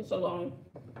what took me so long.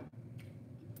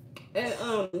 And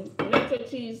nacho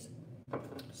cheese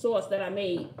sauce that I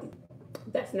made.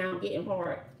 That's now getting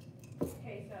hard.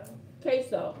 Queso.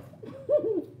 Queso.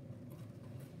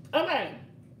 Okay.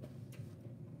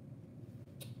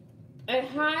 A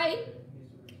high,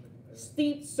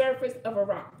 steep surface of a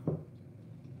rock.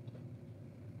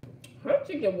 Her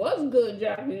chicken was good,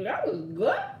 Jackie. That was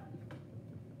good.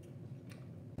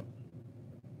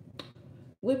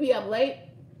 We be up late.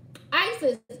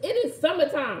 Isis, it is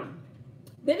summertime.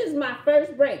 This is my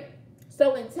first break.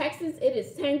 So in Texas, it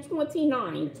is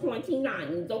 10:29.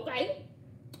 29, okay?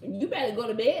 You better go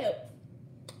to bed.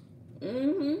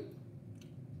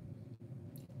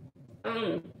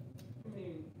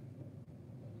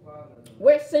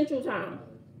 Where's Central Time?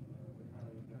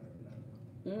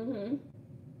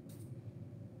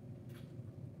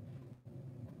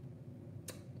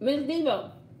 Miss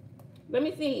Devo, let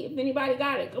me see if anybody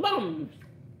got it. Come on.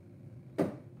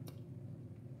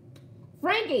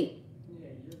 Frankie.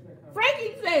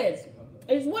 Frankie says,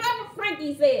 it's whatever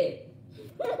Frankie said.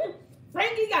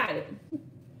 Frankie got it.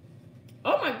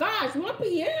 Oh my gosh, 1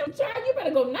 p.m. Child, you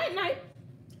better go night-night.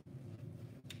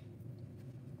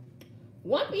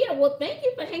 1 p.m. Well, thank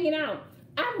you for hanging out.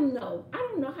 I don't know. I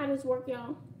don't know how this works,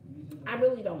 y'all. I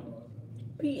really don't.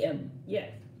 PM,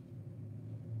 yes.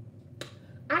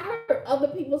 I heard other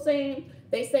people saying,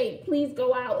 they say, please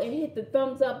go out and hit the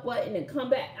thumbs up button and come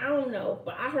back. I don't know.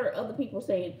 But I heard other people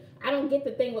saying, I don't get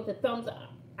the thing with the thumbs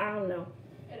up. I don't know.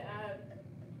 An ad.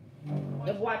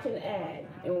 And watch an ad.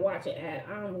 And watch an ad.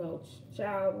 I don't know.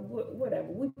 Child, whatever.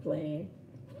 We playing.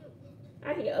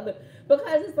 I hear other.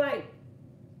 Because it's like,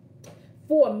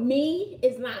 for me,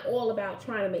 it's not all about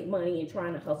trying to make money and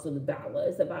trying to hustle the dollar.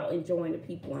 It's about enjoying the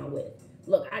people I'm with.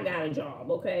 Look, I got a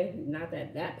job, okay? Not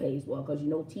that that pays well, because you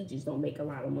know teachers don't make a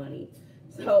lot of money.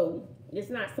 So it's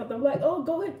not something like, oh,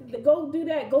 go ahead, go do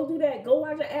that, go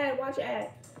watch an ad, watch an ad.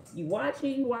 You watch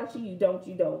it, you don't,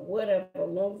 whatever, as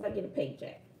long as I get a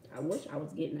paycheck. I wish I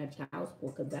was getting that child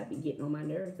support, because I'd be getting on my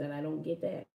nerves that I don't get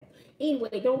that.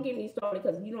 Anyway, don't get me started,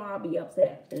 because you know I'll be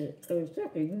upset. And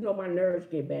second, you know my nerves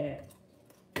get bad.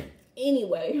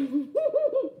 Anyway.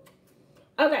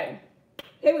 Okay,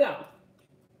 here we go.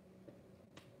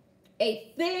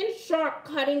 A thin, sharp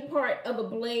cutting part of a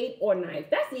blade or knife.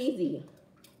 That's easy.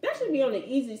 That should be on the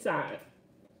easy side.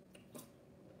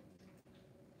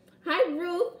 Hi,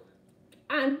 Ruth.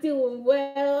 I'm doing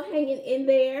well, hanging in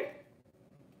there.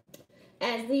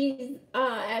 As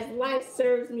life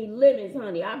serves me lemons,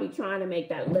 honey, I'll be trying to make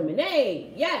that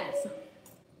lemonade. Yes.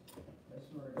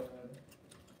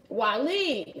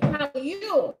 Wally, how are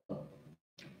you? I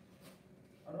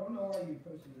don't know why you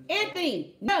posted this.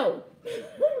 Anthony, no.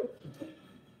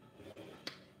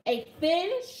 A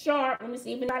thin, sharp, let me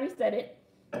see if anybody said it.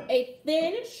 A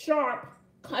thin, sharp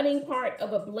cutting part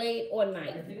of a blade or knife.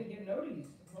 I didn't get noticed.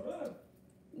 Hold up.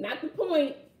 Not the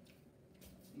point.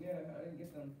 Yeah, I didn't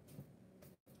get them.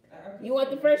 You want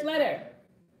the first letter?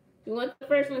 You want the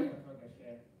first one?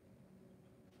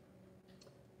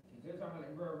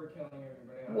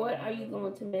 What are you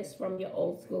going to miss from your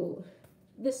old school?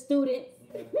 The students.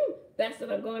 That's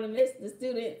what I'm going to miss, the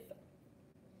students.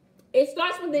 It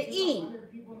starts with the E.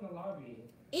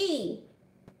 E.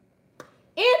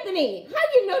 Anthony, how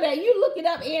you know that? You look it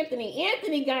up, Anthony.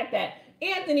 Anthony got that.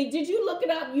 Anthony, did you look it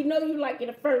up? You know you like in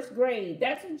the first grade.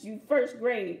 That's what you first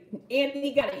grade.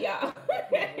 Anthony got it, y'all.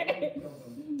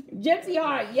 Gypsy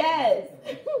Heart, yes.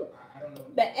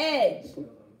 The edge.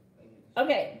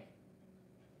 Okay.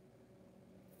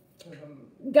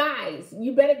 Guys,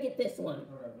 you better get this one.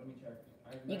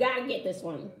 You gotta get this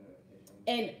one.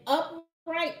 An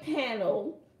upright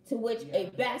panel to which a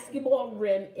basketball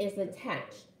rim is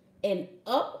attached. An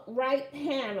upright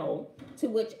panel to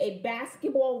which a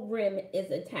basketball rim is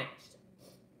attached.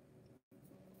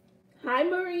 Hi,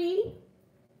 Marie.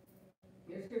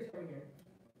 Yes, good from here.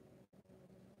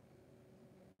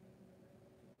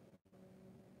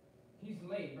 He's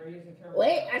late, bro. He's a terrible.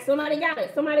 Wait, somebody got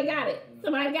it. Somebody got it.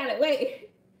 Somebody got it. Wait.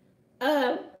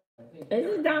 This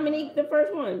is Dominique, the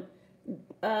first one.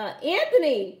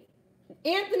 Anthony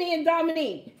and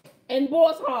Dominique and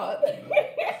Boss Hog.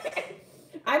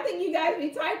 I think you guys be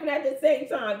typing at the same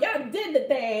time. Y'all did the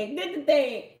thing.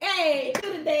 Hey,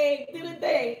 do the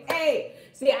thing. Hey.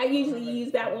 See, I usually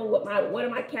use that one with one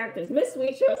of my characters, Miss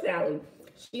Sweet Short Sally.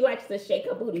 She likes to shake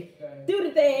her booty. Do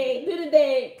the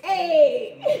thing.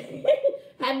 Hey.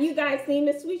 Have you guys seen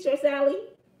Miss Sweet Short Sally?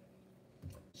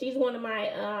 She's one of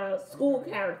my school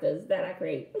characters that I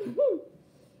create.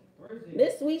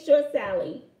 Miss Sweet Short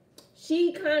Sally.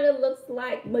 She kind of looks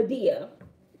like Medea.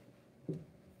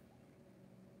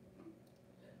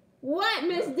 What,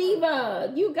 Miss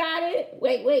Diva? You got it?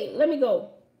 Wait, let me go.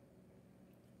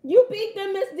 You beat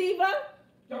them, Miss Diva?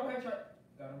 Don't headshot.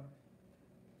 Got him.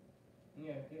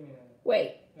 Yeah, give me that.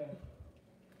 Wait. Okay.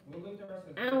 We'll look the rest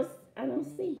of I don't I don't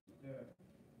see.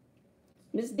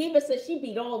 Miss Diva says she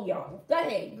beat all y'all. Go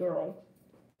ahead, girl.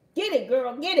 Get it,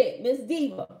 girl. Get it, Miss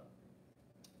Diva.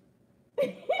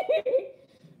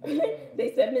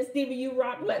 They said, Miss Diva, you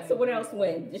rock. Let someone else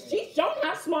win. She's showing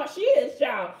how smart she is,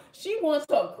 child. She wants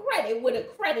her credit where the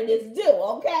credit is due,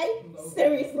 okay?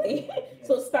 Seriously.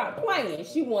 So stop playing.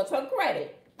 She wants her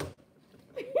credit.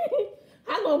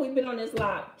 How long we been on this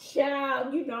live?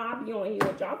 Child, you know I'll be on here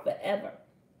with y'all forever.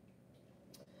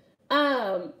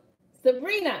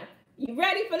 Sabrina, you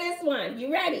ready for this one?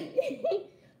 You ready?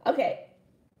 Okay.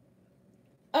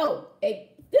 Oh,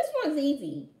 this one's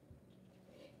easy.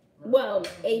 Well,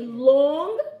 a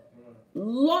long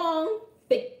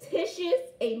fictitious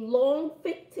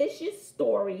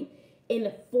story in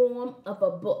the form of a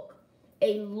book.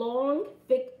 A long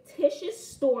fictitious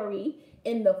story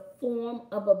in the form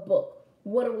of a book.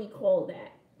 What do we call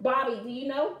that? Bobby, do you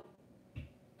know?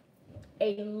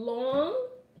 A long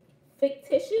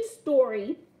fictitious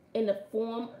story in the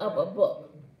form of a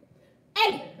book.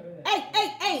 Hey,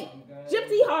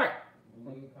 Gypsy Heart.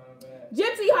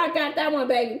 Gypsy Heart got that one,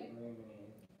 baby.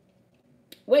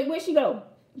 Wait, where'd she go?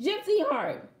 Gypsy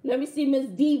Heart. Let me see Miss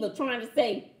Diva trying to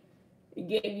say,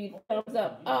 gave you thumbs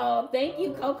up. Oh, thank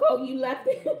you, Coco. You left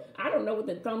it. I don't know what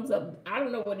the thumbs up, I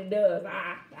don't know what it does.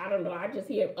 I don't know. I just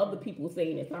hear other people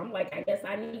saying it. So I'm like, I guess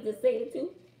I need to say it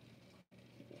too.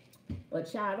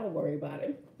 But child, don't worry about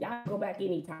it. Y'all go back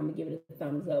anytime and give it a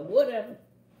thumbs up. Whatever.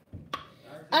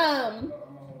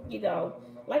 You know,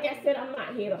 like I said, I'm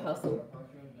not here to hustle.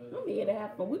 I'm here to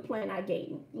have fun. We're playing our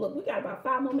game. Look, we got about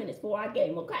 5 more minutes for our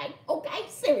game, okay? Okay,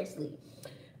 seriously.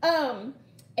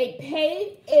 A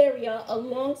paved area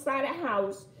alongside a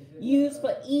house used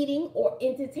for eating or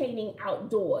entertaining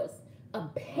outdoors. A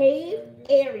paved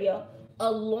area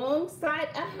alongside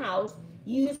a house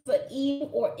used for eating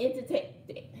or entertaining.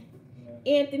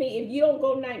 Anthony, if you don't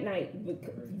go night-night,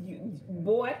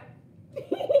 boy,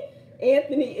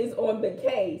 Anthony is on the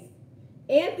case.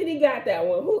 Anthony got that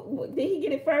one. Who did he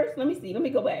get it first? Let me see. Let me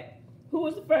go back. Who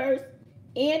was the first?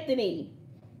 Anthony.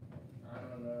 I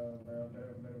don't know, bro.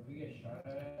 But if we get shot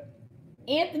at.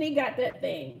 Anthony got that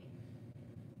thing.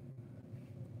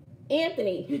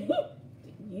 Anthony.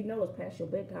 You know it's past your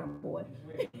bedtime, boy.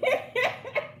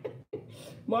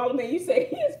 Marlon, man, you say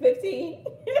he is 15?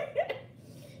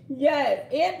 Yes,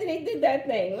 Anthony did that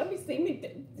thing. Let me see me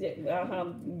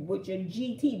with your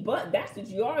GT butt. That's what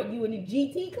you are. You in the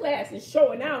GT class is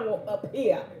showing out up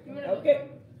here. Okay.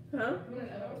 Huh?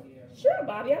 Sure,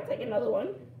 Bobby. I'll take another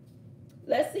one.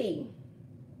 Let's see.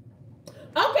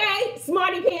 Okay,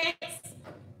 smarty pants.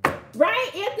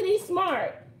 Right? Anthony's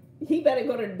smart. He better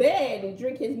go to bed and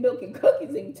drink his milk and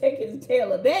cookies and take his tail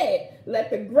to bed. Let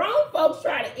the grown folks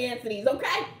try the Anthony's,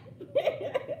 okay?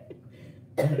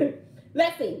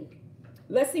 Let's see.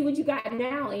 Let's see what you got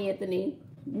now, Anthony.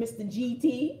 Mr.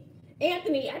 GT.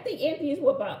 Anthony, I think Anthony is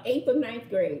what, about 8th or 9th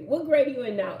grade? What grade are you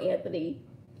in now, Anthony?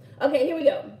 Okay, here we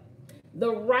go.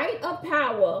 The right of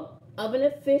power of an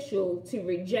official to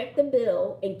reject the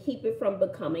bill and keep it from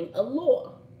becoming a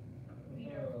law.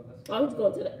 I was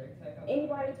going to that.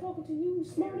 Anybody talking to you,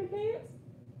 smarty pants?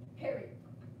 Harry.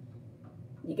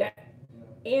 You got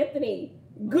Anthony.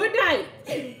 Good night.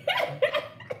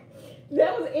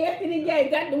 That was Anthony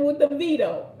Gang. Got them with the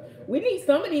veto. We need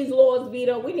some of these laws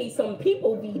veto. We need some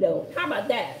people veto. How about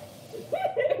that?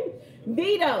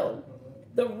 Veto.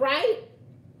 The right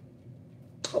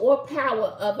or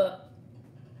power of an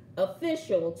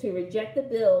official to reject the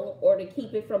bill or to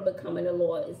keep it from becoming a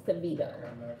law is to veto.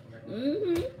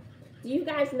 Mm-hmm. Do you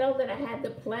guys know that I had the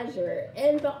pleasure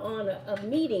and the honor of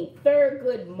meeting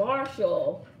Thurgood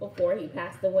Marshall before he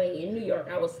passed away in New York?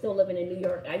 I was still living in New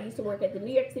York. I used to work at the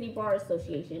New York City Bar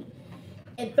Association.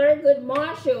 And Thurgood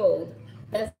Marshall,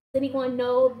 does anyone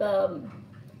know the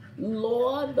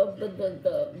law,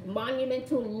 the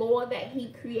monumental law that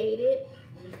he created?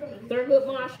 Thurgood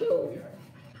Marshall.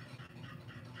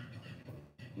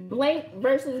 Blank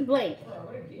versus blank.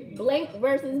 Blank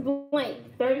versus blank.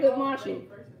 Thurgood Marshall.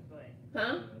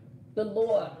 Huh? The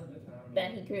law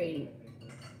that he created.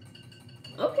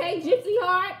 Okay, Gypsy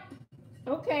Heart.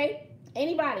 Okay.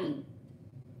 Anybody?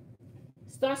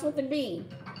 Starts with the B.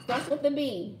 Starts with the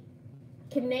B.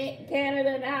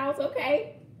 Canada in the house.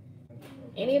 Okay.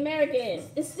 Any Americans?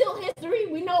 It's still history.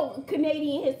 We know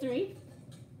Canadian history.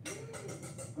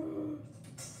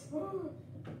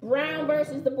 Brown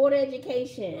versus the Board of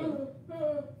Education.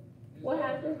 What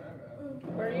happened?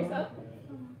 Burn yourself?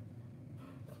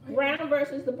 Brown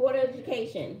versus the Board of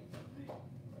Education.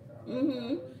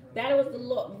 Mm-hmm. That was the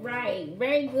law. Right.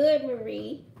 Very good,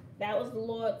 Marie. That was the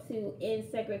law to end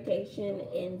segregation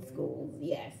in schools.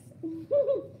 Yes.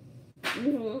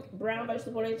 Brown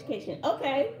vegetable education.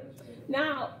 Okay.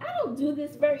 Now, I don't do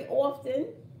this very often.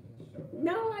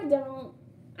 No, I don't.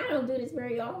 I don't do this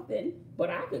very often. But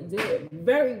I could do it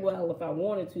very well if I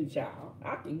wanted to, child.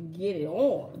 I could get it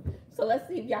on. So let's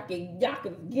see if y'all can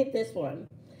get this one.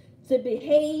 To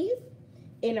behave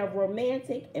in a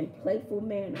romantic and playful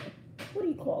manner. What do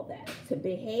you call that? To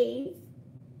behave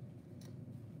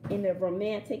in a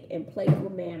romantic and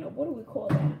playful manner. What do we call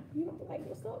that? You know, like,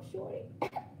 what's up, shorty?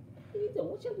 What you doing?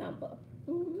 What's your number?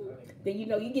 Then you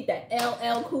know you get that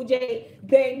LL Cool J.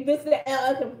 Then this is the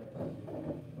LL.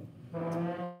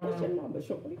 What's your number,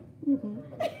 shorty?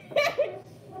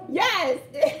 Yes.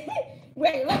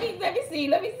 Wait, let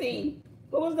me see.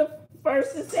 Who was the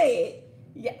first to say it?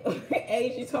 Yeah,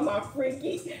 Age, you talking about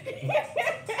freaky?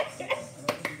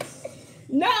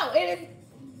 No, it is.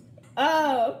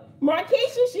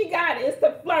 Marquisha, she got it. It's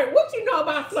the flirt. What you know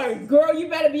about flirt? Girl, you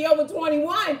better be over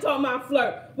 21 talking about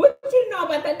flirt. What you know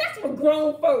about that? That's for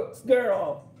grown folks,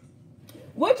 girl.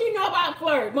 What you know about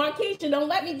flirt? Marquisha, don't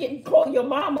let me call your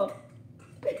mama.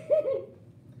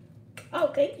 Oh,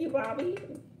 thank you, Bobby.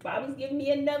 Bobby's giving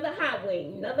me another hot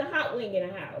wing. Another hot wing in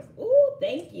the house. Ooh,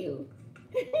 thank you.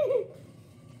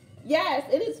 Yes,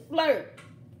 it is flirt.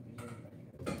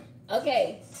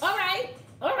 Okay. All right.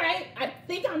 I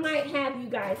think I might have you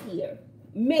guys here.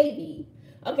 Maybe.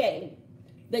 Okay.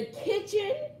 The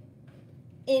kitchen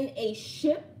in a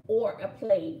ship or a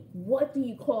plane. What do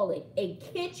you call it? A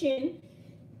kitchen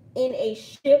in a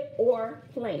ship or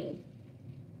plane.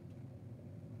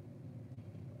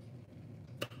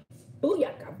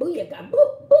 Booyaka, booyaka, boo,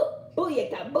 boo.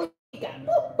 Booyaka, booyaka,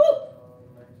 boo, boo.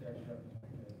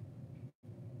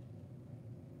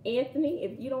 Anthony,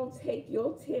 if you don't take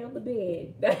your tail to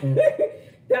bed,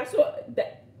 that's what.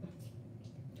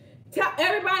 Tell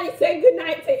everybody, say good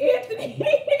night to Anthony.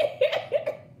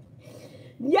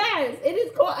 Yes, it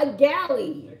is called a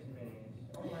galley.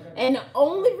 And the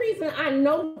only reason I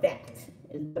know that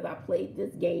is because I played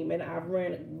this game and I've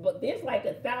run it. But there's like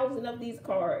 1,000 of these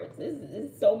cards.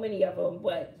 There's so many of them,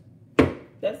 but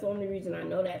that's the only reason I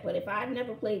know that. But if I'd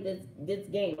never played this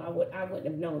game, I wouldn't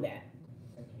have known that.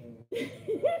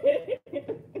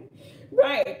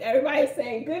 Right, everybody's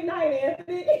saying good night,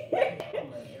 Anthony.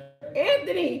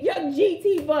 Anthony, your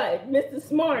GT bud, Mr.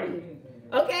 Smarty.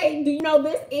 Okay, do you know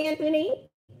this, Anthony?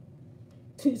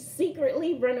 To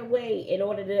secretly run away in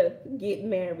order to get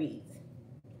married.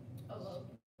 Hello.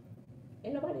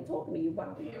 Ain't nobody talking to you,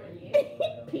 Bobby.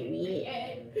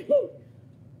 Period.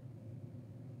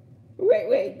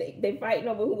 Wait, they fighting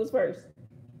over who was first.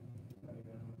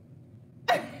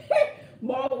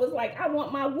 Marla was like, I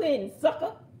want my win,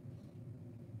 sucker.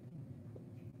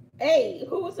 Hey,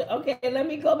 who was, okay, let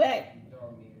me go back.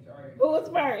 Who was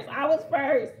first? I was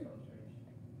first.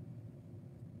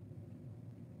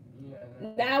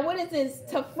 Now, what is this?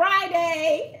 To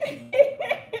Friday.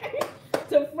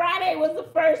 To Friday was the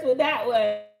first with that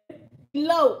one.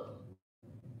 Low.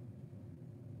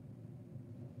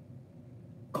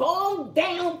 Calm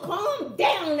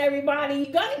down, everybody.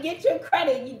 You're going to get your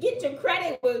credit. You get your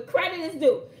credit where credit is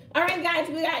due. All right, guys,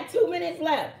 we got 2 minutes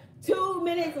left. 2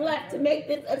 minutes left to make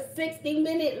this a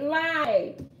 60-minute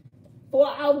live for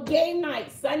our game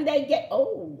night. Sunday game.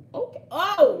 Oh, okay.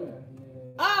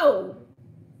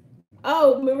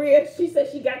 Oh, Maria, she said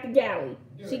she got the galley.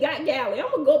 She got galley. I'm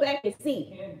going to go back and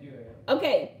see.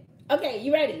 Okay,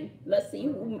 you ready? Let's see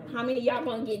how many of y'all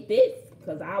going to get this,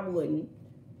 because I wouldn't.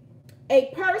 A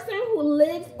person who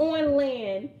lives on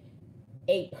land.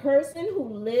 A person who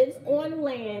lives on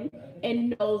land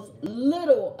and knows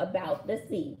little about the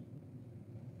sea.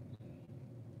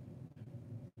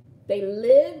 They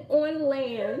live on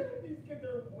land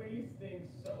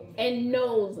and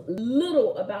knows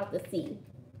little about the sea.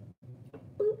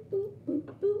 Boop, boop, boop,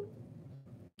 boop.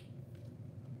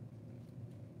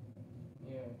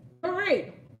 All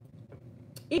right.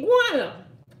 Iguana.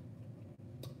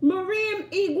 Marine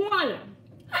iguana.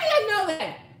 How y'all know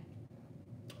that?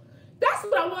 That's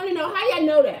what I want to know. How y'all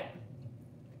know that?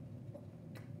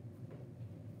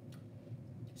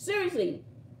 Seriously.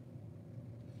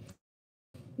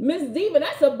 Miss Diva,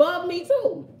 that's above me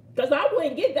too. Because I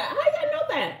wouldn't get that. How y'all know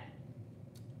that?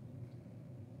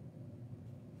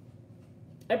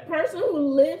 A person who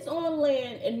lives on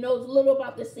land and knows little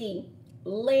about the sea.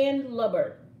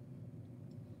 Landlubber.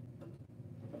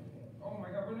 Oh my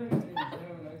God,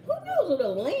 Who knows what a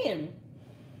land?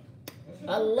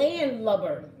 A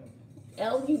landlubber.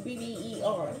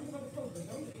 L-U-B-B-E-R.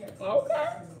 Okay.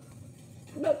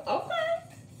 Look, okay.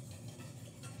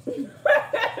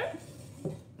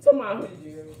 Tomorrow.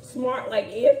 Smart like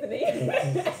Anthony.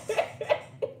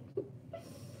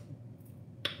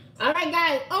 All right,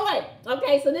 guys. Oh, wait. Okay.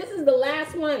 Okay, so this is the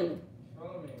last one.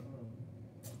 Follow me.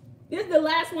 This is the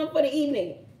last one for the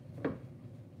evening.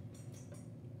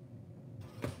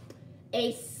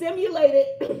 A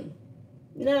simulated.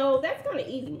 No, that's kind of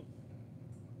easy.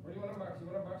 What do you want to box? You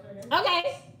want to box right here?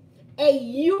 Okay. A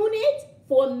unit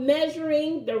for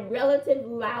measuring the relative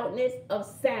loudness of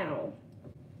sound.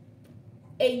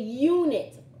 A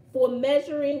unit for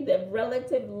measuring the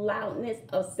relative loudness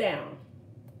of sound.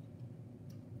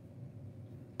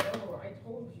 Oh, I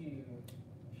told you.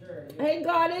 Sure. Hey,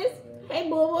 Goddess. Hey,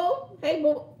 Boo Boo. Hey,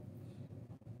 Boo.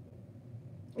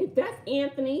 If that's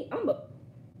Anthony, I'm a.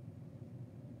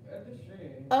 That's a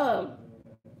tree.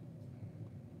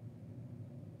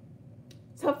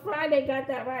 So Friday got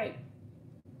that right.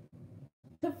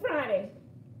 To Friday.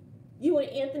 You and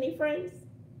Anthony friends?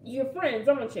 You're friends,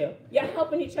 aren't you? You're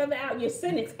helping each other out. You're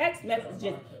sending text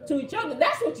messages to each other.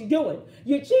 That's what you're doing.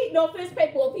 You're cheating off his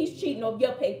paper or he's cheating off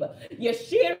your paper. You're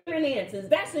sharing answers.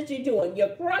 That's what you're doing.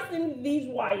 You're crossing these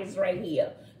wires right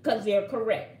here because they're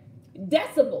correct.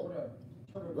 Decibel.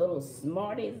 Little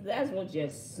smarties. That's when you're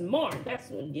smart.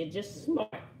 That's when you're just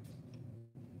smart.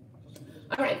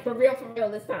 All right, for real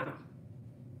this time.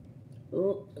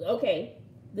 Okay,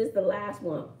 this is the last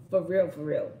one. For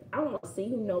real. I want to see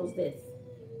who knows this.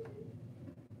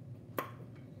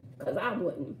 Because I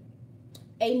wouldn't.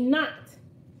 A knot.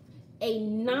 A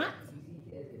knot.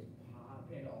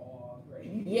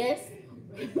 Yes.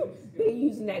 They're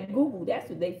using that Google. That's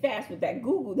what they fast with that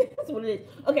Google. That's what it is.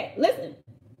 Okay, listen.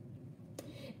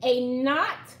 A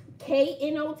knot,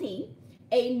 K-N-O-T,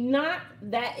 a knot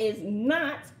that is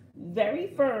not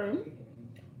very firm,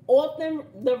 often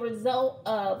the result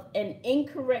of an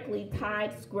incorrectly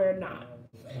tied square knot.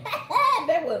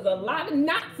 There was a lot of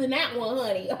knots in that one,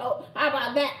 honey. Oh, how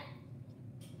about that?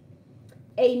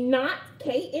 A knot,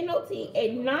 K-N-O-T,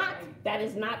 a knot that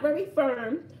is not very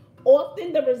firm,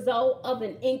 often the result of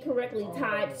an incorrectly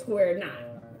tied square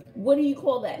knot. What do you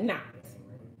call that knot?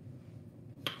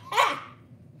 Ah!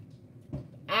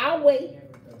 I'll wait.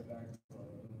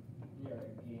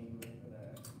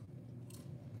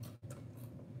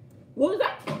 What was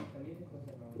that?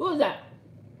 What was that?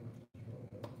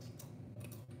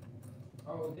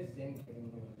 Oh, this thing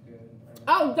was good.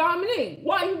 Oh, Dominique,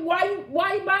 why you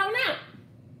bowing out?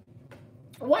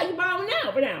 Why you bowing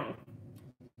out for now?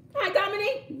 Hi,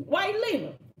 Dominique, why you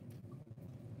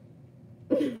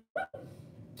leaving?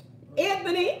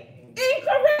 Anthony,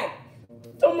 incorrect.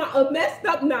 So a messed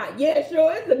up knot. Yeah,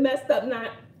 sure is a messed up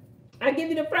knot. I give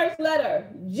you the first letter.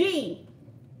 G.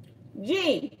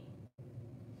 G.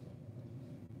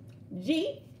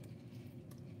 G.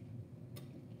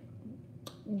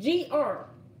 G-R.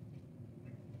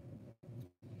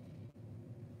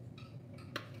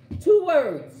 2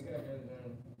 words.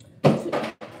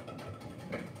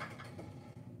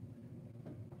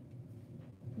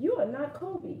 You are not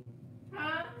Kobe.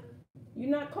 Huh?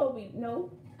 You're not Kobe, no.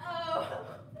 Oh.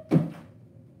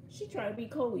 She trying to be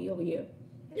Kobe over here.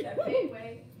 That big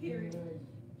way. Period.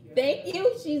 Thank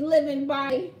you. She's living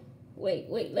by. Wait.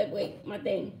 My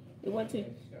thing. It went to.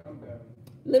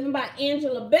 Living by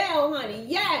Angela Bell, honey.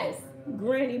 Yes.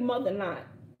 Granny mother knot.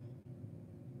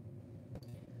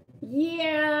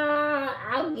 Yeah,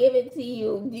 I'll give it to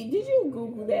you. Did you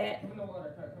Google that?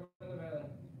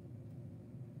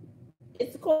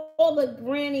 It's called a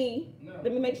granny.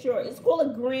 Let me make sure. It's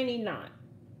called a granny knot.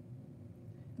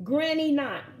 Granny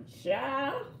knot.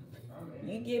 Child,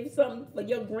 you give something for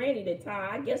your granny to tie.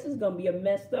 I guess it's going to be a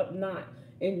messed up knot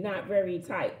and not very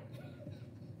tight.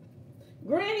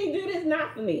 Granny, do this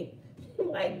knot for me. I'm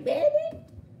like, baby,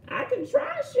 I can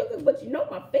try, sugar, but you know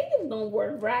my fingers don't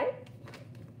work right.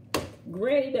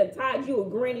 Granny done tied you a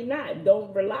granny knot.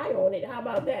 Don't rely on it. How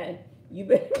about that? You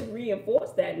better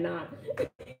reinforce that knot.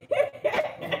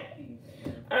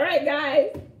 All right,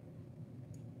 guys.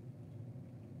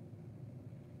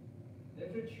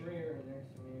 There's a tree right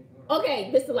next to me.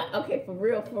 Okay, this is like, okay, for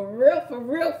real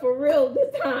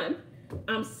this time.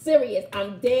 I'm serious.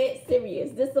 I'm dead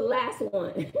serious. This is the last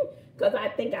one. Because I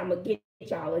think I'm going to get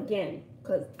y'all again.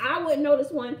 Because I wouldn't know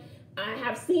this one. I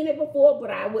have seen it before,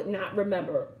 but I would not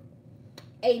remember.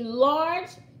 A large,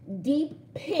 deep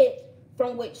pit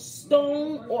from which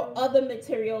stone or other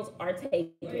materials are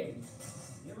taken.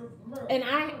 And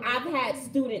I've had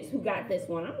students who got this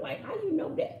one. I'm like, how do you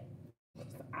know that?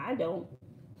 I don't.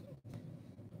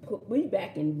 Put me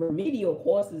back in remedial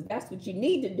courses. That's what you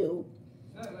need to do.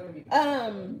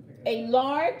 A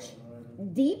large,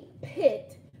 deep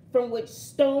pit from which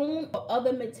stone or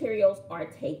other materials are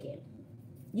taken.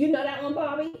 You know that one,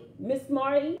 Bobby? Miss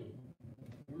Marty?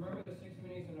 Remember the 6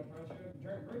 minutes in the front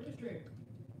trip? Break the tree.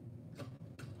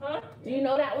 Huh? Do you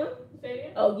know that one? Say it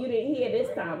again? Oh, you didn't hear this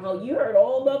time. Oh, you heard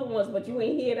all the other ones, but you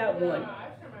ain't hear that one. I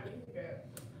turn my music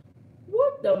up.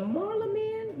 What the Marla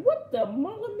man? What the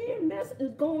Marla man mess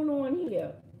is going on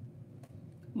here?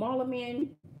 Marla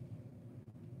man.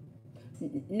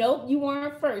 Nope, you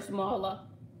weren't first, Marla.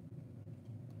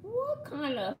 What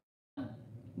kind of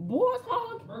boss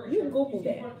hog? You Google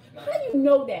that. How do you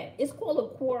know that? It's called a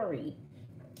quarry.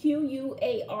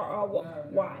 Quarry.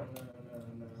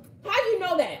 How you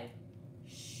know that?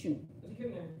 Shoot.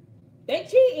 They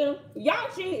cheating. Y'all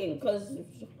cheating. Because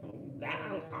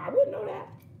I wouldn't know that.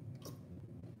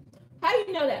 How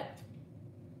you know that?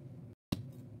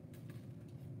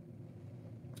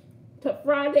 To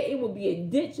Friday, it will be a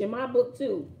ditch in my book,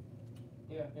 too.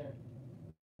 Yeah.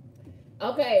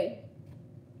 Okay.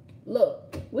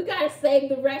 Look, we got to save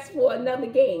the rest for another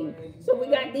game. So we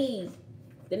got these.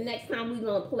 The next time we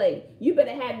going to play. You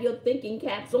better have your thinking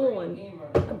caps on.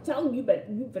 I'm telling you,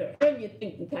 you better have your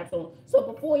thinking caps on. So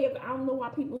before you, I don't know why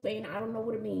people saying I don't know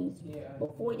what it means.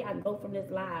 Before y'all go from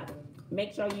this live,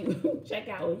 make sure you check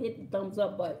out and hit the thumbs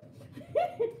up button.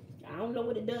 I don't know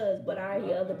what it does, but I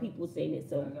hear other people saying it.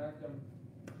 So,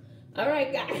 all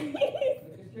right, guys.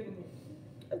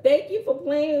 Thank you for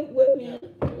playing with me.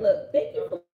 Look, thank you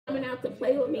for coming out to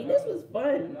play with me. This was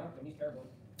fun.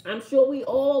 I'm sure we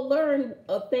all learned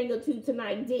a thing or two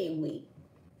tonight, didn't we?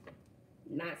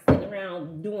 Not sitting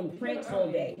around doing pranks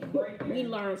all day. We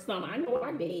learned something. I know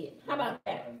I did. How about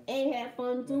that? And had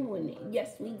fun doing it.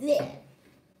 Yes, we did.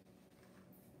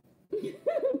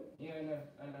 Yeah, I know.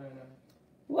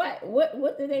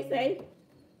 What did they say?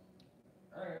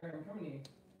 Alright, I'm coming to you.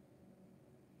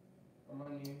 I'm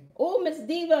on you. Oh, Miss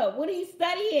Diva, what are you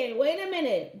studying? Wait a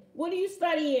minute. What are you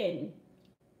studying?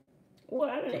 Well,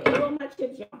 I don't know. All my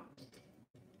chips, y'all.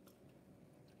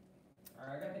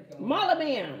 Alright, I got the kill. Marla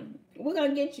Bam, we're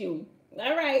gonna get you.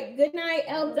 All right. Good night,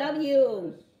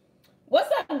 LW. What's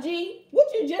up, G?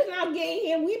 What you just now getting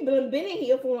here? We've been in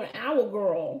here for an hour,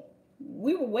 girl.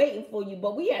 We were waiting for you,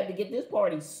 but we had to get this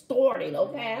party started,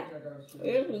 okay?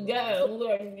 Here we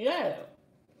go. Yeah.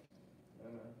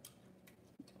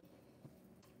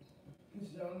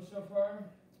 So far.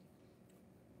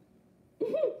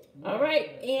 All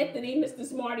right, Anthony, Mr.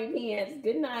 Smarty Pants.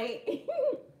 Good night.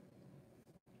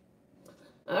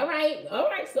 All right.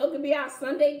 So it could be our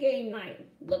Sunday game night.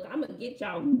 Look, I'm gonna get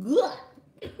y'all good.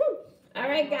 All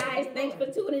right, guys. Thanks for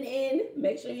tuning in.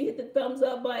 Make sure you hit the thumbs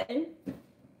up button.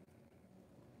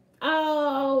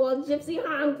 Oh, well, Gypsy,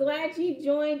 I'm glad you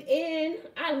joined in.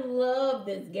 I love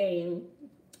this game.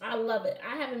 I love it.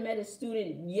 I haven't met a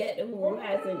student yet who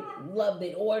hasn't loved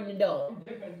it or no. I'm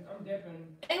dipping.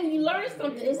 And when you learn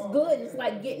something, it's good. It's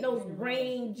like getting those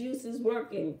brain juices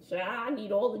working. I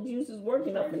need all the juices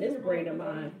working up in this brain of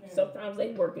mine. Sometimes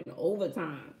they working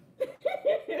overtime.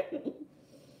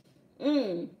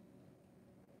 Good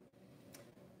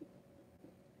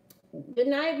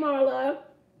night, Marla.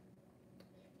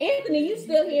 Anthony, you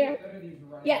still here?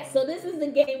 Yeah, so this is the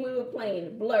game we were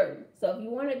playing, Blurred. So if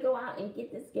you want to go out and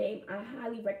get this game, I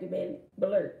highly recommend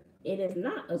Blurred. It is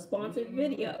not a sponsored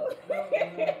video.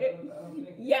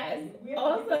 Yes.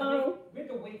 Also, we have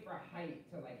to wait for height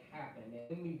to like happen, and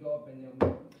then we go up and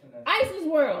then Ice's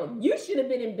World. You should have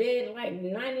been in bed like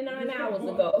 99 hours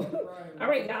ago. All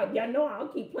right, y'all know I'll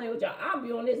keep playing with y'all. I'll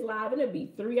be on this live and it'll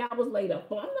be 3 hours later.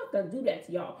 But I'm not gonna do that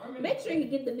to y'all. Make sure you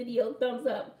get the video thumbs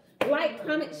up. Like,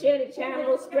 comment, share the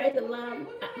channel, spread the love.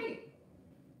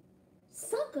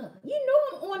 Sucker, you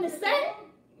know I'm on the set.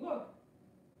 Look.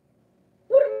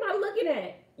 What am I looking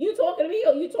at? You talking to me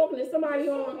or you talking to somebody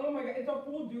on? Oh my god, it's a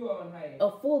full duo on height.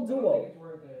 A full duo. I don't think it's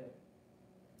worth it.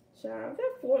 Child,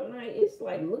 that Fortnite is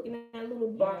like looking at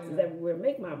little boxes everywhere.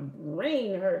 Make my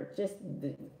brain hurt.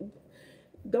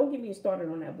 Don't get me started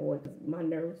on that boy because my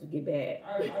nerves will get bad.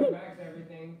 I maxed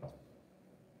everything.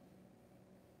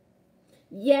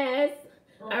 Yes.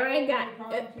 All right, guys.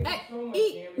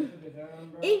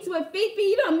 Eats with Fifi.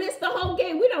 You done missed the whole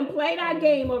game. We done played our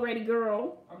game already,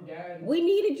 girl. I'm dead. We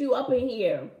needed you up in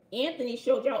here. Anthony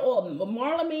showed y'all all.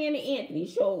 Marla Man and Anthony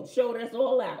showed us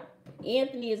all out.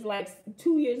 Anthony is like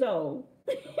 2 years old.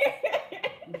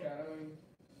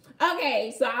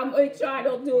 Okay, so I'm gonna try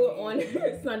to do it on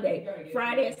Sunday.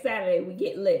 Friday and Saturday we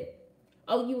get lit.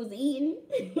 Oh, you was eating?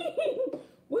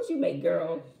 What you make,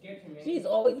 girl? She's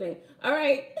always been. All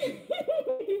right.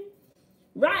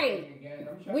 Right.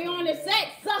 We on the set,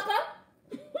 sucker.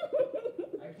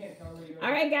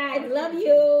 All right, guys. Love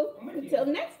you. Until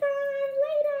next time.